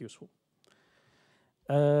is quite useful.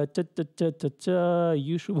 You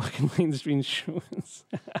should work in industry insurance.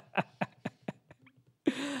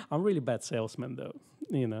 I'm really bad salesman though,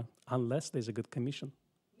 unless there's a good commission.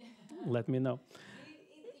 Let me know. You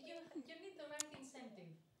need the right incentive.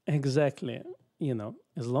 Exactly.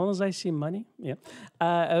 As long as I see money, yeah.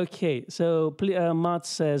 Okay, so Matt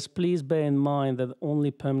says, please bear in mind that only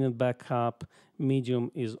permanent backup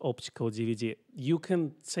medium is optical DVD. You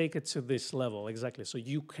can take it to this level, exactly. So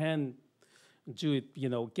you can do it,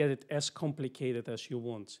 get it as complicated as you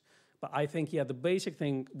want. But I think, yeah, the basic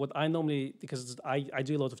thing, what I normally, because I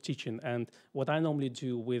do a lot of teaching, and what I normally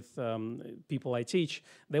do with people I teach,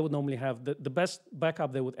 they would normally have, the best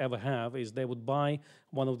backup they would ever have is they would buy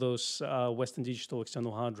one of those Western Digital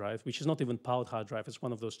external hard drive, which is not even powered hard drive, it's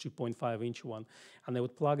one of those 2.5-inch one, and they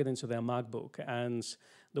would plug it into their MacBook, and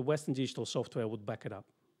the Western Digital software would back it up.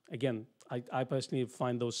 Again, I personally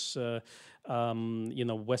find those,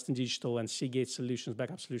 Western Digital and Seagate solutions,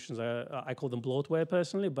 backup solutions, I call them bloatware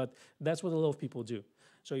personally, but that's what a lot of people do.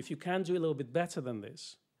 So if you can do a little bit better than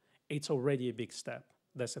this, it's already a big step.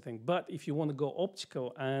 That's the thing. But if you want to go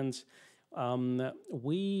optical, and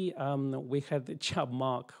we had the chap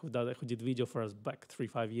Mark who did video for us back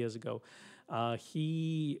 3-5 years ago.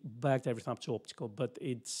 He backed everything up to optical, but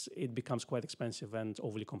it becomes quite expensive and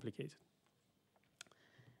overly complicated.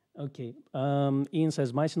 Okay, Ian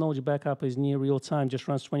says, my Synology backup is near real time, just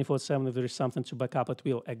runs 24/7 if there is something to back up at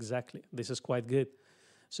will. Exactly, this is quite good.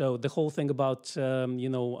 So the whole thing about,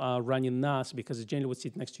 running NAS, because it generally would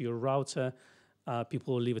sit next to your router,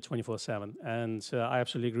 people will leave it 24/7. And I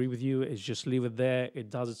absolutely agree with you, it's just leave it there, it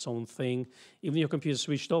does its own thing. Even your computer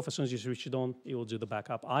switched off, as soon as you switch it on, it will do the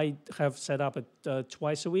backup. I have set up it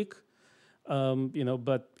twice a week.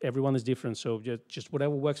 But everyone is different, so just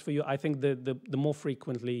whatever works for you. I think the more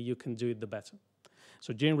frequently you can do it, the better.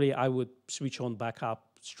 So generally, I would switch on backup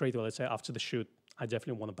straight away. Let's say after the shoot, I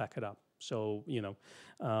definitely want to back it up. So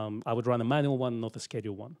I would run a manual one, not a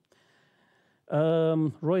scheduled one.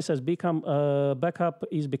 Roy says, backup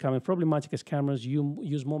is becoming problematic as cameras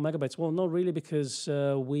use more megabytes. Well, not really, because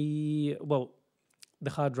the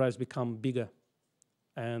hard drives become bigger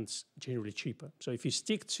and generally cheaper. So if you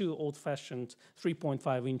stick to old-fashioned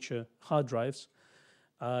 3.5-inch hard drives,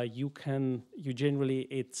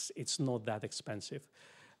 it's not that expensive.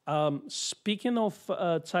 Speaking of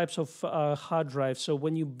types of hard drives, so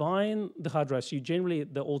when you buy the hard drives,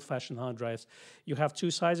 the old-fashioned hard drives, you have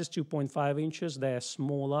two sizes, 2.5 inches, they're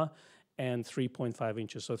smaller, and 3.5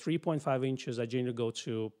 inches. So 3.5 inches, I generally go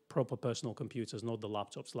to proper personal computers, not the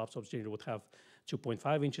laptops. Laptops generally would have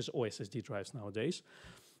 2.5 inches or SSD drives nowadays.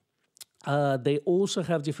 They also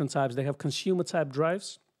have different types. They have consumer type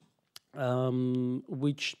drives,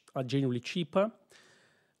 which are generally cheaper.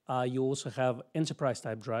 You also have enterprise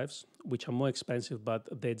type drives, which are more expensive, but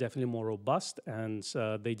they're definitely more robust, and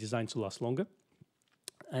they're designed to last longer.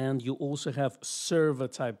 And you also have server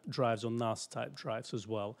type drives or NAS type drives as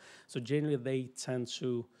well. So generally they tend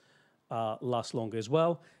to last longer as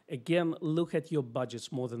well. Again, look at your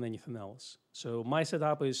budgets more than anything else. So my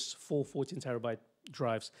setup is 4 14 terabyte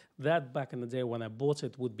drives. That back in the day when I bought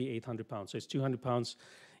it would be £800. So it's £200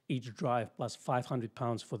 each drive plus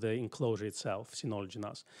 £500 for the enclosure itself, Synology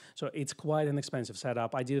NAS. So it's quite an expensive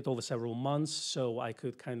setup. I did it over several months, so I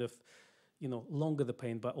could kind of, longer the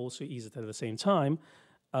pain, but also ease it at the same time.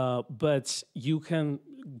 But you can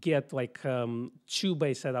get like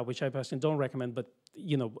 2-bay setup, which I personally don't recommend, but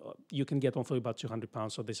you can get one for about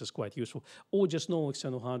 £200, so this is quite useful. Or just no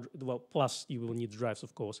external hard, plus you will need drives,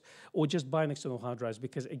 of course. Or just buy an external hard drives,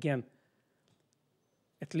 because again,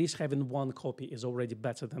 at least having one copy is already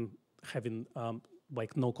better than having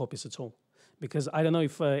like no copies at all. Because I don't know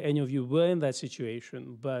if any of you were in that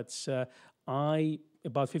situation, but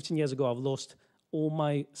about 15 years ago, I've lost all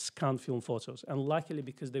my scanned film photos. And luckily,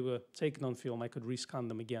 because they were taken on film, I could rescan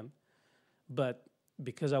them again. But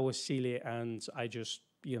because I was silly and I just,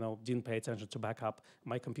 didn't pay attention to backup,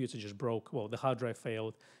 my computer just broke. Well, the hard drive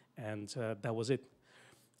failed, and that was it.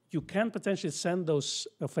 You can potentially send those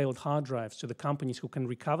failed hard drives to the companies who can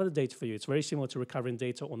recover the data for you. It's very similar to recovering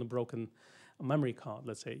data on a broken memory card,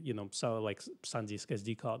 let's say, so like SanDisk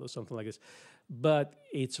SD card or something like this. But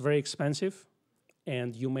it's very expensive,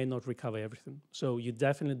 and you may not recover everything. So you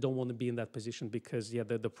definitely don't want to be in that position because,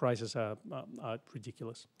 the prices are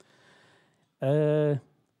ridiculous. Here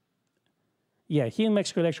in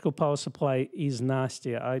Mexico, electrical power supply is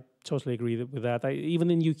nasty. I totally agree with that.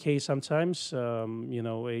 Even in UK, sometimes,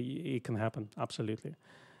 it can happen. Absolutely.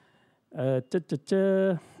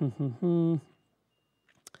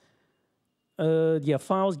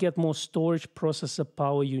 Files get more storage, processor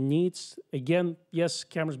power you need. Again, yes,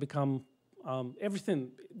 cameras become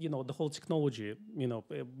everything. The whole technology.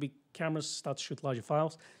 Big cameras start to shoot larger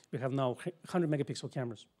files. We have now 100 megapixel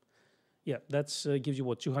cameras. Yeah, that gives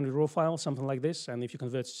you 200 raw files, something like this. And if you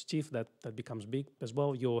convert it to TIFF, that becomes big as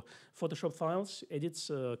well. Your Photoshop files,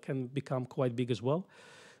 edits can become quite big as well.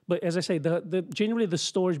 But as I say, generally the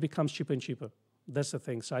storage becomes cheaper and cheaper. That's the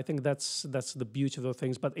thing. So I think that's the beauty of those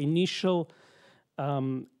things. But initial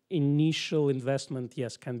investment,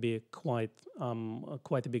 yes, can be quite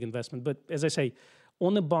a big investment. But as I say,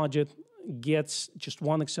 on a budget, get just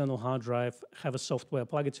one external hard drive, have a software,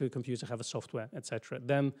 plug it to your computer, have a software, etc.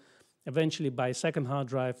 Then eventually buy a second hard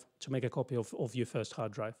drive to make a copy of your first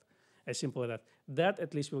hard drive. As simple as that. That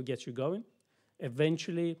at least will get you going.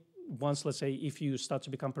 Eventually, once, let's say, if you start to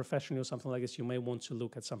become professional or something like this, you may want to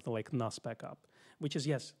look at something like NAS backup, which is,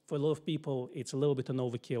 yes, for a lot of people, it's a little bit an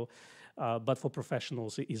overkill, but for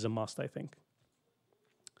professionals, it is a must, I think.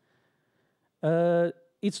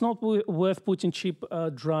 It's not worth putting cheap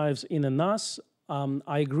drives in a NAS.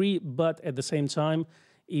 I agree, but at the same time,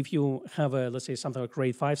 if you have let's say, something like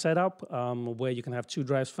RAID 5 setup, where you can have 2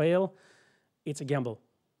 drives fail, it's a gamble.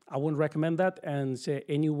 I wouldn't recommend that. And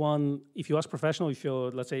anyone, if you ask professional, if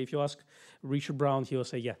you ask Richard Brown, he'll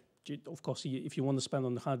say, yeah, of course, if you want to spend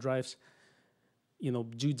on the hard drives,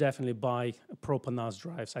 do definitely buy proper NAS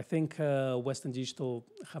drives. I think Western Digital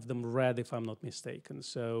have them red, if I'm not mistaken.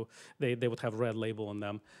 So they would have red label on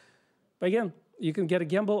them. But again, you can get a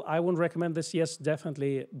gamble. I wouldn't recommend this. Yes,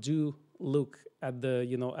 definitely do look at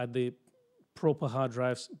the proper hard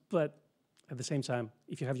drives. But at the same time,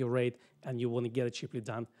 if you have your RAID and you want to get it cheaply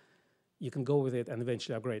done, you can go with it and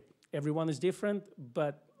eventually upgrade. Everyone is different,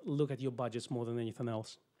 but look at your budgets more than anything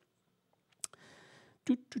else.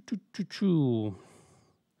 Give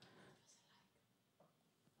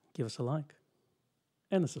us a like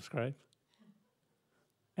and a subscribe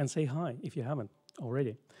and say hi if you haven't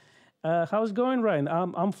already. How's it going, Ryan?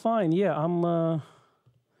 I'm fine. Yeah, I'm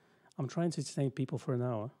trying to entertain people for an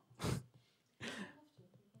hour.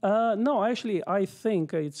 No, actually, I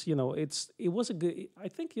think it was a good. I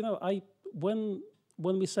think when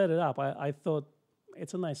we set it up, I thought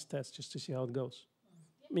it's a nice test just to see how it goes.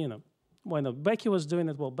 Yeah. Why not? Becky was doing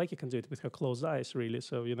it well. Becky can do it with her closed eyes, really.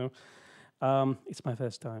 So it's my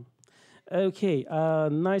first time. Okay,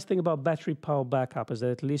 nice thing about battery power backup is that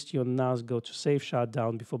at least your NAS go to safe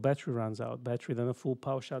shutdown before battery runs out. Battery then a full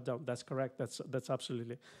power shutdown. That's correct. That's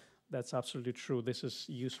absolutely true. This is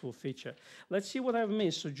a useful feature. Let's see what I've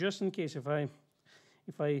missed. So just in case if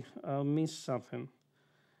I miss something,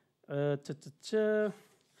 I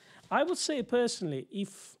would say personally,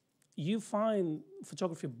 if you find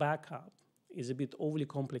photography backup is a bit overly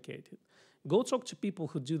complicated, go talk to people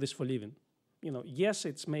who do this for a living. Yes,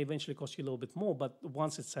 it may eventually cost you a little bit more, but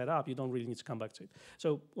once it's set up, you don't really need to come back to it.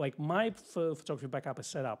 So like my photography backup is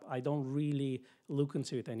set up. I don't really look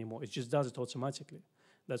into it anymore. It just does it automatically.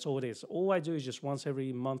 That's all it is. All I do is just once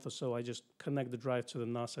every month or so, I just connect the drive to the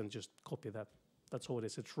NAS and just copy that. That's all it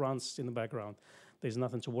is. It runs in the background. There's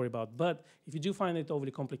nothing to worry about. But if you do find it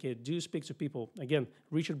overly complicated, do speak to people. Again,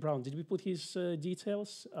 Richard Brown, did we put his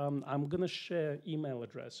details? I'm going to share email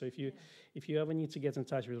address. So if you ever need to get in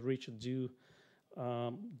touch with Richard, do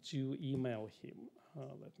email him.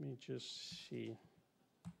 Let me just see.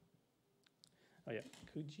 Oh, yeah.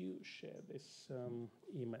 Could you share this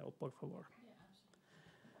email, por favor?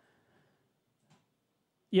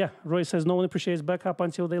 Yeah, Roy says no one appreciates backup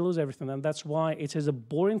until they lose everything. And that's why it is a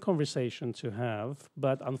boring conversation to have,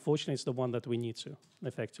 but unfortunately it's the one that we need to,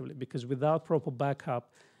 effectively. Because without proper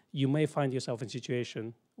backup, you may find yourself in a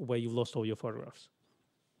situation where you've lost all your photographs.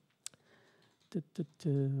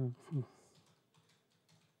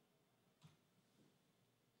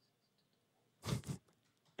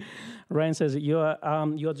 Ryan says, you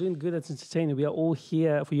are doing good at entertaining. We are all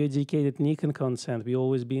here for your dedicated Nikon content. We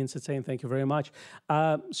always be entertained. Thank you very much.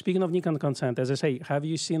 Speaking of Nikon content, as I say, have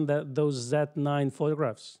you seen those Z9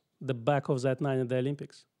 photographs? The back of Z9 at the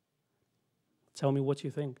Olympics? Tell me what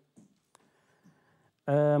you think.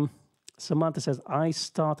 Samantha says, I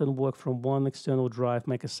start and work from one external drive,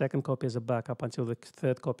 make a second copy as a backup until the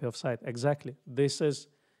third copy of site. Exactly. This is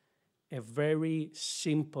a very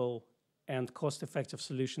simple and cost-effective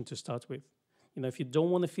solution to start with. You know, if you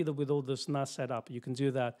don't want to fiddle with all this NAS setup, you can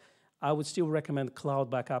do that. I would still recommend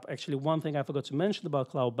cloud backup. Actually, one thing I forgot to mention about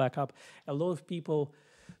cloud backup, a lot of people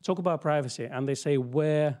talk about privacy and they say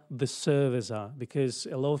where the servers are, because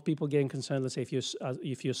a lot of people getting concerned, let's say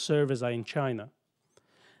if your servers are in China,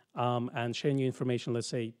 and sharing you information, let's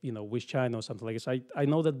say, you know, with China or something like this. I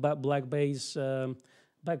know that Blackbase,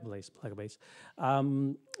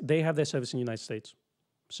 they have their service in the United States.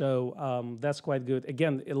 So that's quite good.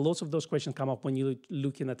 Again, lots of those questions come up when you're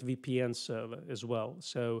looking at VPN server as well.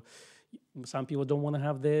 So some people don't want to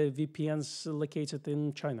have their VPNs located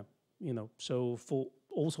in China, you know, so for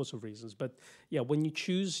all sorts of reasons. But yeah, when you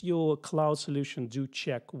choose your cloud solution, do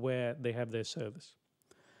check where they have their service.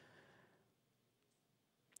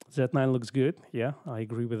 Z9 looks good. Yeah, I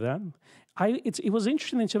agree with that. It was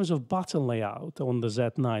interesting in terms of button layout on the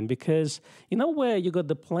Z9, because you know where you got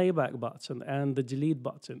the playback button and the delete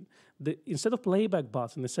button. Instead of playback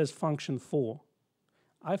button, it says function 4.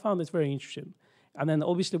 I found it very interesting. And then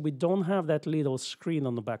obviously we don't have that little screen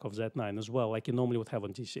on the back of Z9 as well, like you normally would have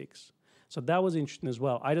on T6. So that was interesting as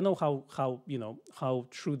well. I don't know how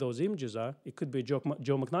true those images are. It could be Joe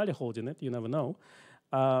McNally holding it. You never know.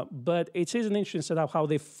 But it is an interesting setup how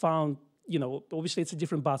they found, you know, obviously it's a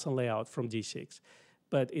different button layout from D6,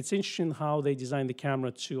 but it's interesting how they designed the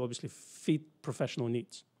camera to obviously fit professional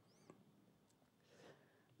needs.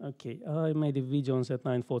 Okay, I made a video on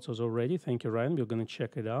Z9 photos already. Thank you, Ryan. We're going to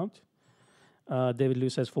check it out. David Liu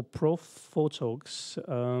says, for pro photos,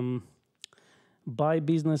 buy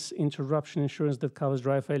business interruption insurance that covers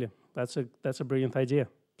drive failure. That's a brilliant idea.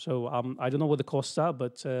 So I don't know what the costs are,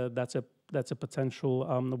 but that's a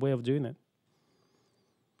potential way of doing it.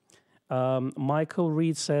 Michael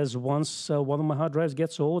Reed says, once one of my hard drives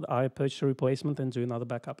gets old, I purchase a replacement and do another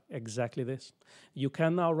backup. Exactly this. You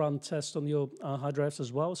can now run tests on your hard drives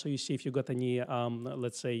as well. So you see if you got any,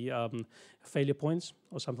 let's say, failure points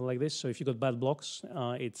or something like this. So if you got bad blocks,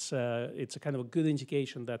 it's a kind of a good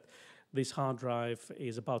indication that this hard drive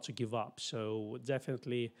is about to give up. So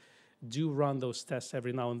definitely do run those tests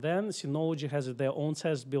every now and then. Synology has their own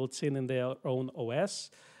tests built in their own OS.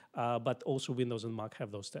 But also Windows and Mac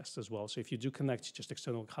have those tests as well. So if you do connect just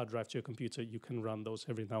external hard drive to your computer, you can run those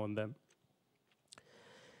every now and then.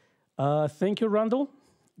 Thank you, Randall.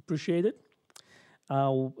 Appreciate it.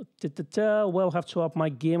 Well, have to up my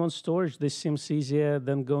game on storage. This seems easier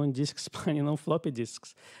than going disk spanning on floppy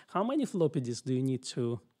disks. How many floppy disks do you need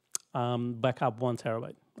to back up 1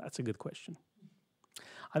 terabyte? That's a good question.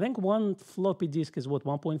 I think one floppy disk is what,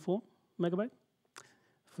 1.4 megabyte?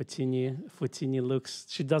 Foteini looks,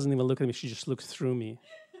 she doesn't even look at me, she just looks through me.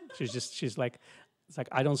 She's like, it's like,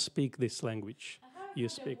 I don't speak this language. You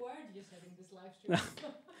speak. Word you said in this live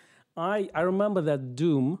stream. I remember that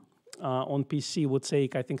Doom on PC would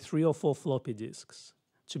take, I think, 3 or 4 floppy disks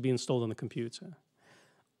to be installed on the computer.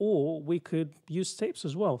 Or we could use tapes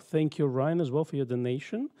as well. Thank you, Ryan, as well for your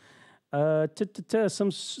donation. Some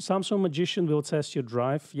Samsung Magician will test your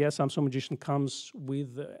drive. Yeah, Samsung Magician comes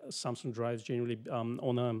with Samsung drives generally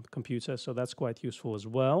on a computer, so that's quite useful as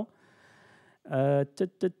well.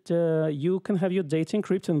 You can have your data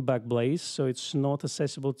encrypted in Backblaze, so it's not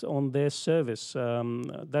accessible on their service.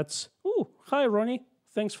 Hi, Ronnie.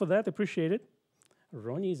 Thanks for that. Appreciate it.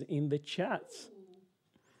 Ronnie is in the chat.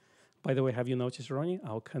 By the way, have you noticed, Ronnie?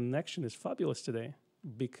 Our connection is fabulous today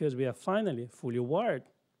because we are finally fully wired.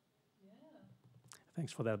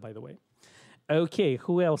 Thanks for that, by the way. Okay,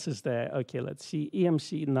 who else is there? Okay, let's see.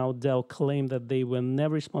 EMC now Dell claim that they were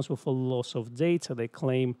never responsible for loss of data. They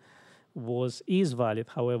claim is valid.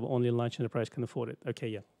 However, only large enterprise can afford it. Okay,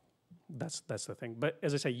 yeah, that's the thing. But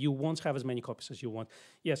as I say, you won't have as many copies as you want.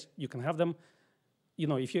 Yes, you can have them. You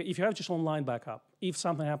know, if you have just online backup, if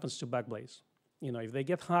something happens to Backblaze, you know, if they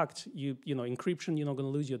get hacked, you know, encryption, you're not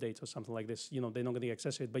going to lose your data or something like this. You know, they're not going to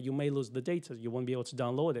access it, but you may lose the data. You won't be able to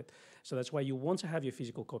download it. So that's why you want to have your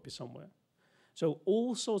physical copy somewhere. So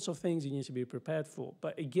all sorts of things you need to be prepared for.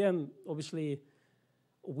 But again, obviously,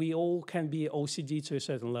 we all can be OCD to a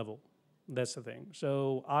certain level. That's the thing.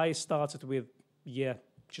 So I started with,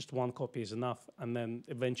 just 1 copy is enough. And then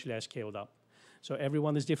eventually I scaled up. So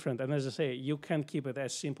everyone is different. And as I say, you can keep it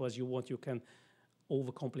as simple as you want. You can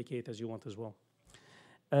overcomplicate as you want as well.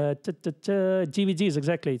 DVDs,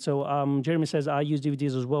 exactly. So Jeremy says, I use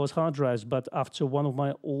DVDs as well as hard drives, but after one of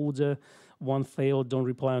my older one failed, don't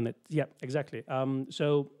reply on it. Yeah, exactly.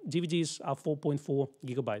 So DVDs are 4.4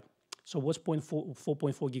 gigabyte. So what's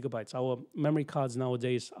 4.4 gigabytes? Our memory cards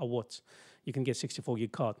nowadays are what? You can get 64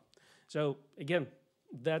 gig card. So again,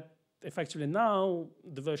 that effectively now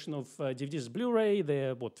the version of DVDs is Blu-ray.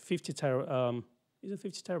 They're what, 50 is it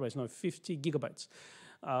 50 terabytes? No, 50 gigabytes.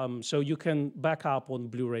 So you can back up on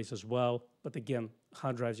Blu-rays as well. But again,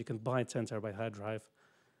 hard drives, you can buy a 10 terabyte hard drive.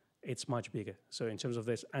 It's much bigger. So in terms of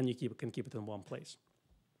this, and you can keep it in one place.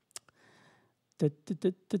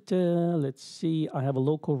 Let's see. I have a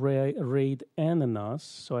local RAID and a NAS.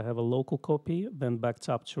 So I have a local copy, then backed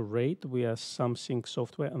up to RAID via Samsung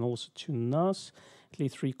software and also to NAS. At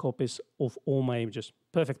least 3 copies of all my images.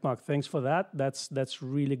 Perfect, Mark. Thanks for that. That's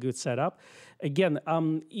really good setup. Again,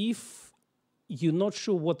 if you're not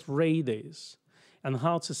sure what RAID is and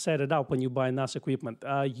how to set it up when you buy NAS equipment,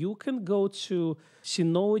 you can go to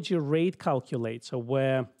Synology RAID calculator,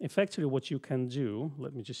 where effectively what you can do,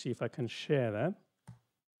 let me just see if I can share that.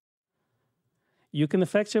 You can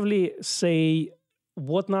effectively say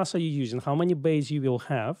what NAS are you using, how many bays you will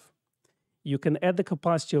have. You can add the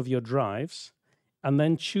capacity of your drives and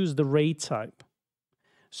then choose the RAID type.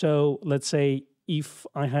 So let's say if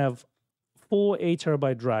I have 4 8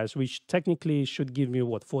 terabyte drives, which technically should give me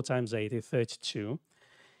what, 4 times 8 is 32.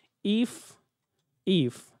 If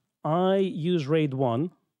I use RAID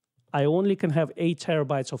 1, I only can have 8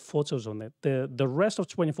 terabytes of photos on it. The rest of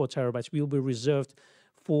 24 terabytes will be reserved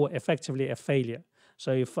for effectively a failure.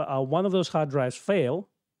 So if one of those hard drives fail,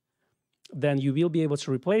 then you will be able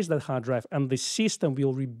to replace that hard drive and the system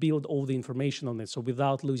will rebuild all the information on it, so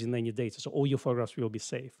without losing any data. So all your photographs will be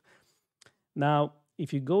safe. Now,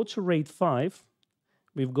 if you go to RAID 5,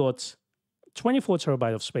 we've got 24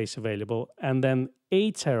 terabytes of space available, and then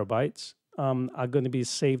 8 terabytes are going to be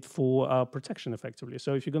saved for protection effectively.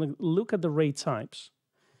 So if you're going to look at the RAID types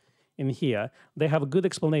in here, they have a good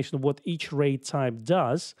explanation of what each RAID type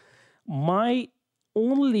does. My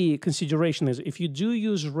only consideration is if you do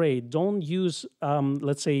use RAID, don't use,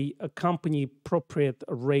 let's say, a company appropriate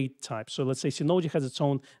RAID type. So let's say Synology has its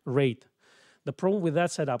own RAID. The problem with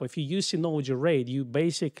that setup, if you use Synology RAID, you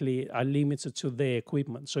basically are limited to their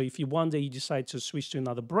equipment. So if you one day you decide to switch to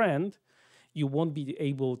another brand, you won't be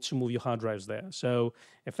able to move your hard drives there. So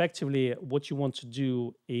effectively, what you want to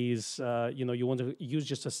do is, you want to use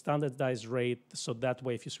just a standardized RAID. So that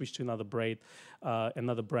way, if you switch to another brand,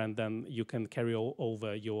 then you can carry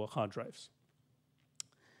over your hard drives.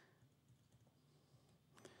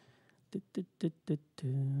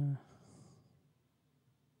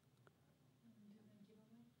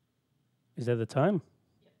 Is that the time?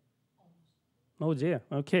 Yeah, oh dear.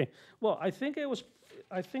 Okay. Well, I think that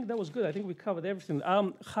was good. I think we covered everything.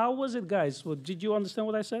 How was it, guys? Well, did you understand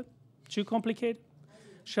what I said? Too complicated?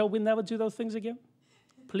 Shall we never do those things again?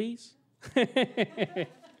 Please?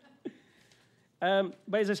 But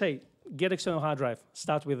as I say, get external hard drive.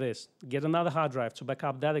 Start with this. Get another hard drive to back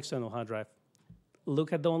up that external hard drive.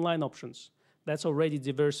 Look at the online options. That already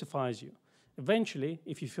diversifies you. Eventually,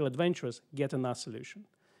 if you feel adventurous, get a NAS solution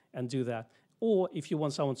and do that. Or if you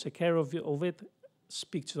want someone to take care of it,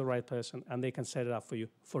 speak to the right person and they can set it up for you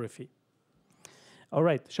for a fee. All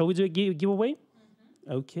right, shall we do a giveaway?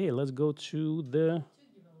 Mm-hmm. Okay, let's go to the...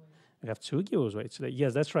 We have 2 giveaways today.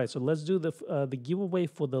 Yes, that's right. So let's do the giveaway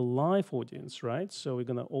for the live audience, right? So we're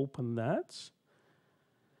going to open that.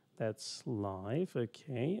 That's live,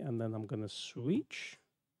 okay. And then I'm going to switch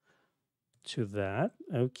to that.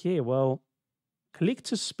 Okay, well, click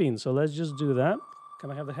to spin. So let's just do that. Can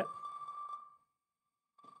I have the head?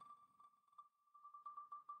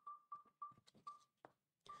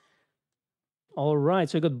 All right,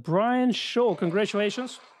 so you got Brian Shaw.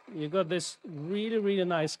 Congratulations. You got this really, really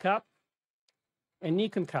nice cup. A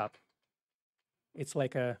Nikon cup. It's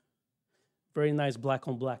like a very nice black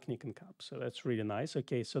on black Nikon cup. So that's really nice.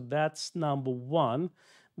 Okay, so that's number 1.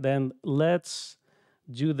 Then let's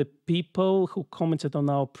do the people who commented on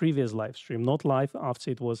our previous live stream, not live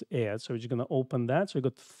after it was aired. So we're just going to open that. So we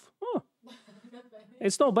got,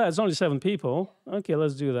 it's not bad. It's only 7 people. Okay,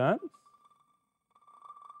 let's do that.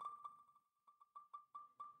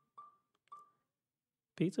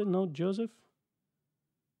 Peter, no, Joseph?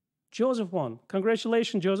 Joseph won.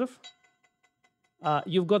 Congratulations, Joseph.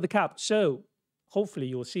 You've got the cap. So hopefully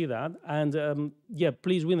you'll see that. And yeah,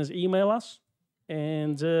 please, winners, email us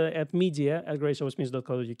and at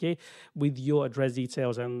media@graceoversmiths.co.uk with your address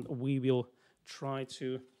details, and we will try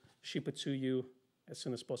to ship it to you as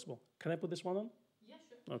soon as possible. Can I put this one on? Yeah,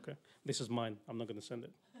 sure. Okay. This is mine. I'm not going to send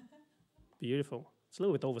it. Beautiful. It's a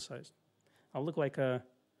little bit oversized. I look like I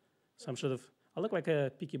look like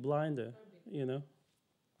a Peaky Blinder, you know.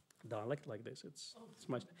 No, I like it like this. It's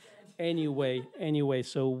much. Anyway.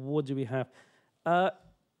 So what do we have?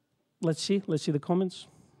 Let's see the comments.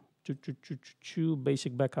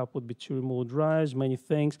 Basic backup would be 2 remote drives. Many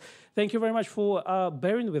thanks. Thank you very much for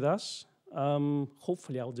bearing with us.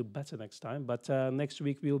 Hopefully, I'll do better next time. But next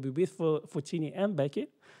week we'll be with Foteini and Becky.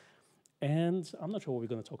 And I'm not sure what we're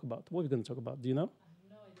going to talk about. What are we going to talk about? Do you know? I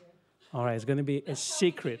have no idea. All right, it's going to be a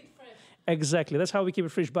secret. Keep it fresh. Exactly. That's how we keep it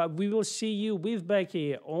fresh. But we will see you with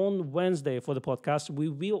Becky on Wednesday for the podcast. We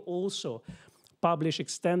will also publish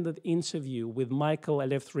extended interview with Michael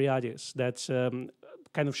Eleftheriadis. That's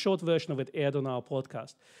kind of short version of it aired on our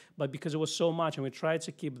podcast. But because it was so much, and we tried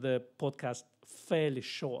to keep the podcast fairly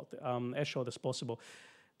short, as short as possible,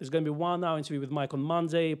 there's going to be 1 hour interview with Mike on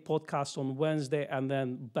Monday, podcast on Wednesday, and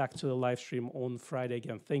then back to the live stream on Friday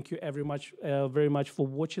again. Thank you very much for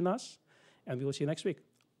watching us, and we will see you next week.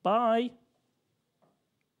 Bye.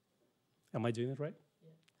 Am I doing it right? Yeah.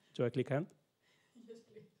 Do I click end? Yes,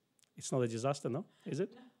 please. It's not a disaster, no? Is it?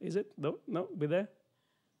 No. Is it? No? No? Be there?